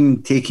the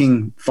team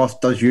taking first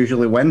does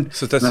usually win.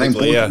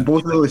 Statistically,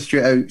 both of those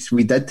shootouts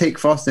we did take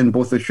first, and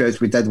both those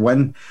shootouts we did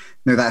win.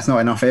 Now that's not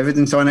enough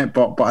evidence on it,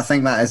 but I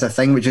think that is a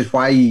thing, which is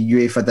why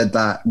UEFA did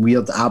that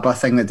weird ABBA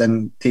thing that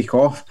didn't take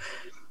off.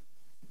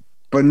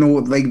 But no,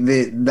 like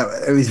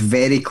it was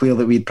very clear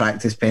that we'd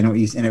practiced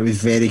penalties, and it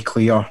was very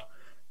clear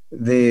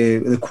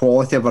the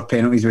quality of our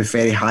penalties was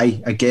very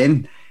high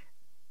again.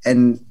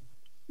 And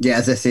yeah,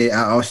 as I say,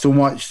 I was so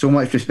much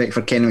respect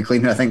for Kenny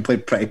McLean, who I think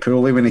played pretty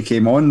poorly when he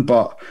came on,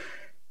 but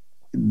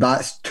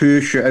that's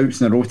 2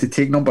 shootouts in a row to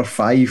take number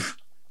 5.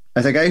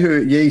 As a guy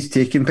who, he's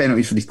taking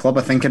penalties for his club.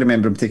 I think I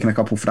remember him taking a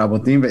couple for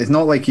Aberdeen, but it's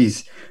not like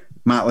he's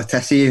Matt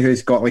Letizia,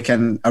 who's got like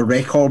a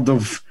record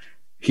of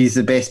he's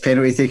the best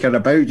penalty taker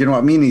about. Do you know what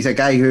I mean? He's a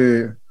guy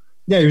who...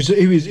 Yeah,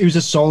 he was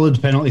a solid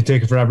penalty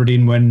taker for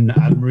Aberdeen when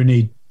Adam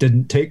Rooney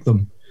didn't take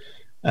them.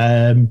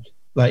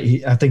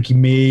 I think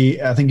he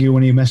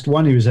only missed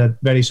one. He was a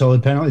very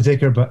solid penalty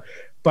taker, but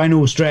by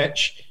no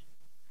stretch.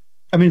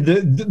 I mean,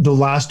 the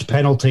last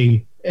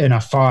penalty in a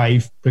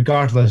 5,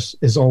 regardless,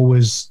 is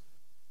always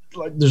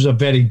like there's a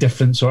very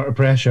different sort of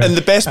pressure. And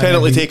the best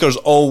penalty takers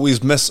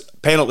always miss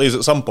penalties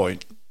at some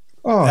point.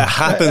 Oh, it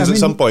happens at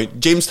some point.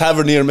 James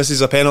Tavernier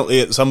misses a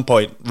penalty at some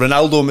point.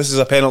 Ronaldo misses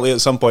a penalty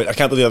at some point. I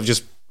can't believe I've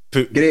just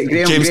put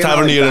James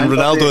Tavernier and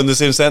Ronaldo in the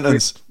same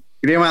sentence.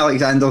 Graham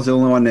Alexander's the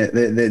only one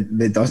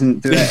that doesn't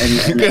do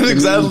it.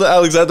 Graham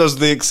Alexander's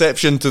the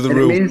exception to the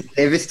rule. It means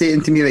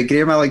devastating to me that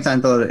Graham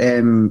Alexander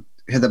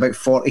had about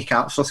 40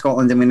 caps for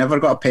Scotland, and we never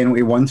got a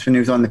penalty once when he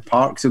was on the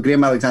park. So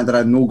Graham Alexander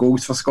had no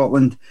goals for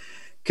Scotland,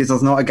 because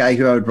there's not a guy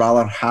who I would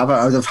rather have it.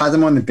 I would have had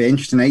him on the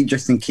bench tonight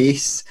just in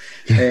case.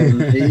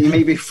 He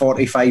may be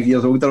 45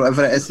 years old or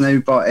whatever it is now,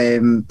 but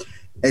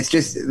it's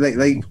just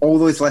like all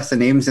those lists of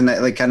names, and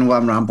like I know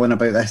I'm rambling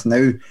about this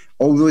now.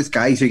 All those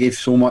guys who gave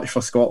so much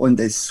for Scotland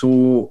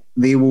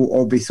they will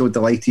all be so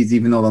delighted,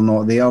 even though they're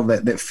not there,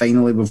 that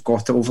finally we've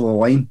got it over the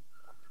line.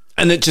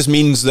 And it just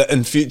means that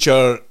in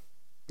future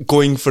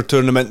going for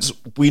tournaments,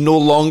 we no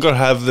longer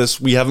have this.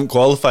 We haven't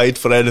qualified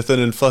for anything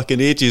in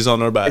fucking ages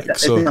on our back.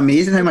 It's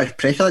amazing how much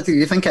pressure. Like,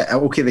 you think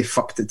they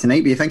fucked it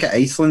tonight, but you think at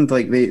Iceland,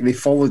 like they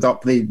followed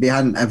up. They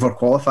hadn't ever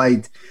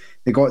qualified.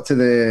 They got to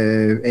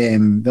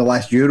the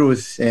last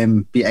Euros,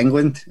 beat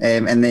England,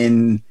 and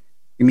then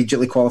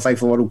immediately qualified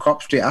for the World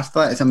Cup straight after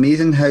that. It's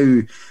amazing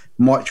how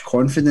much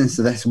confidence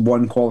this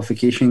one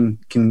qualification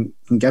can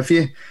give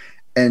you.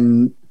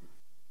 And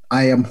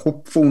I am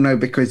hopeful now,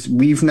 because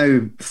we've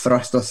now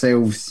thrust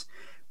ourselves.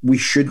 We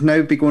should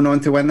now be going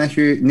on to win this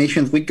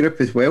Nations League group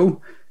as well,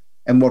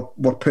 and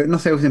we're putting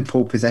ourselves in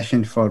pole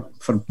position for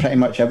pretty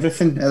much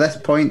everything at this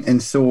point.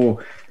 And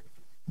so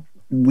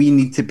we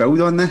need to build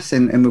on this,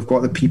 and we've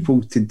got the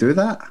people to do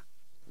that.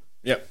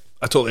 Yeah,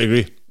 I totally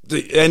agree.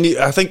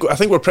 I think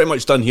we're pretty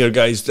much done here,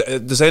 guys.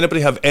 Does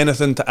anybody have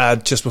anything to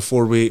add just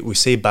before we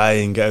say bye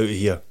and get out of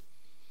here?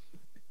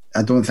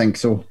 I don't think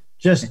so.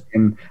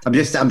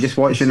 I'm just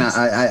watching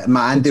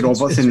my Andy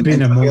Robertson.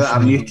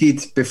 I'm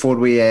muted before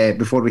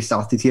we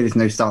started here. Is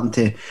now starting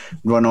to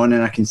run on,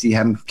 and I can see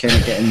him kind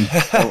of getting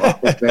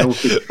up as well.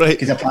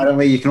 Because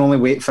apparently you can only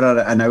wait for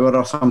an hour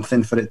or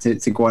something for it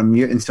to go on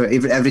mute, and so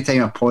every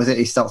time I pause it,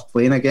 he starts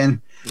playing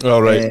again.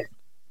 All right.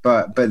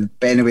 But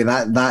anyway,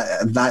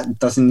 that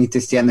doesn't need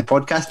to stay in the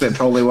podcast, but it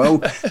probably will.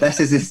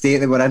 This is the state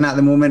that we're in at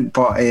the moment.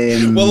 But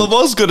well,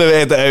 I was going to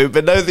edit out,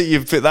 but now that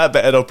you've put that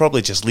bit in, I'll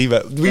probably just leave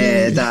it.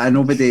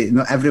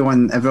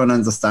 Everyone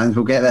understands.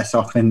 We'll get this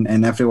up,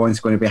 and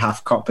everyone's going to be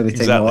half cut by the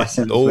time they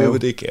listen.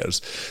 Nobody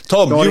cares.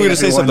 Tom, you were going to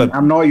say something.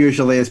 I'm not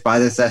usually as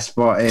bad as this,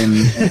 but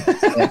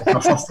my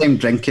first time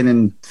drinking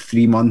in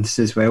 3 months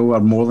as well, or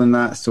more than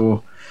that.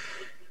 So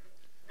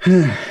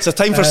it's a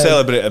time for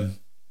celebrating.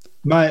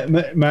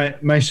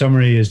 My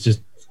summary is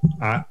just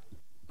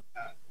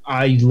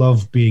I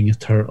love being a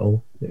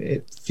turtle.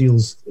 It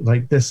feels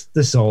like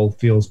this all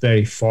feels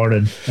very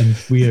foreign and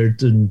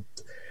weird, and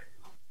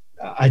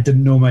I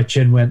didn't know my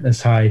chin went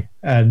this high,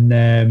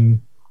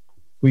 and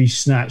we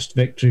snatched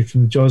victory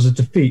from the jaws of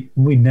defeat,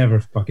 and we never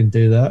fucking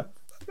do that.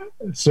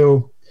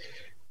 So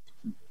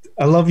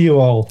I love you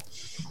all.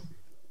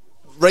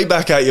 Right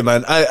back at you,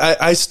 man.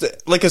 I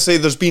like I say,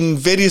 there's been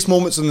various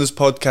moments in this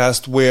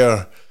podcast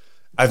where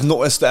I've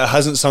noticed that it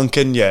hasn't sunk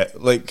in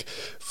yet. Like,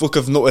 folk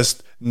have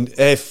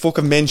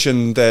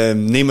mentioned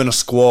naming a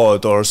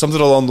squad or something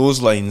along those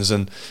lines,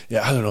 and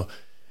yeah, I don't know.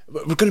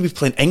 We're going to be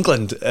playing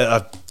England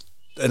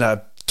in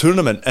a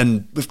tournament,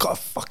 and we've got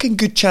a fucking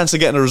good chance of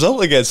getting a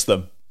result against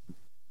them.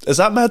 Is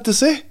that mad to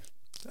say?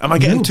 Am I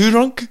getting too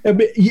drunk?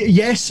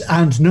 Yes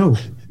and no,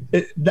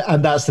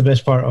 and that's the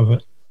best part of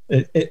it.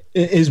 It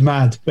is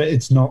mad, but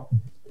it's not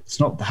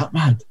that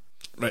mad.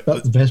 Right,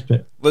 that's the best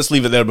bit. Let's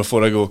leave it there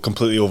before I go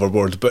completely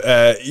overboard. But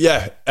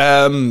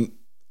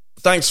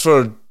thanks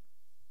for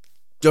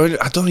joining.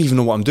 I don't even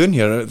know what I'm doing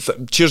here.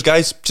 Cheers,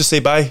 guys. Just say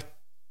bye.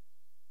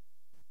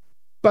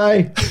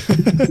 Bye.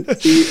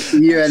 see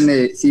you in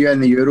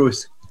the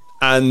Euros.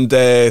 And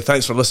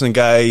thanks for listening,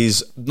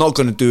 guys. Not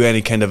going to do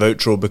any kind of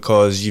outro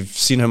because you've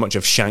seen how much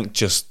I've shanked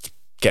just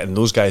getting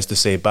those guys to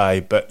say bye.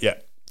 But yeah,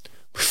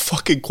 we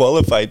fucking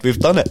qualified. We've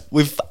done it.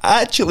 We've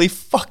actually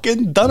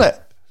fucking done it.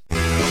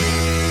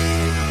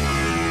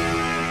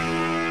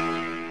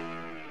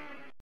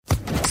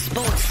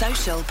 Sports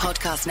Social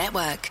Podcast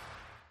Network.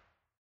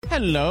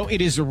 Hello,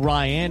 it is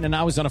Ryan, and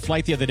I was on a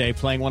flight the other day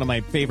playing one of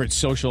my favorite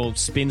social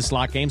spin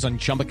slot games on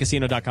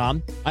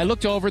ChumbaCasino.com. I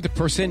looked over at the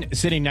person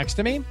sitting next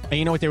to me, and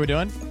you know what they were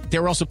doing? They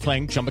were also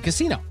playing Chumba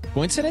Casino.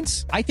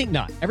 Coincidence? I think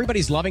not.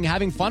 Everybody's loving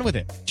having fun with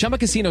it. Chumba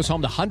Casino is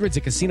home to hundreds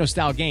of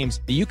casino-style games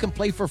that you can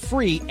play for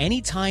free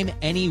anytime,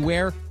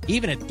 anywhere,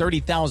 even at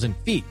 30,000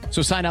 feet.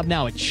 So sign up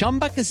now at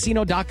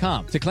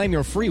ChumbaCasino.com to claim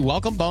your free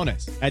welcome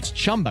bonus. That's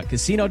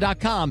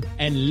ChumbaCasino.com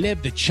and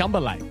live the Chumba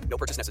life. No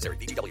purchase necessary.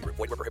 VGW Group.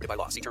 Void where prohibited by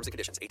law. See terms and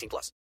conditions. 18+.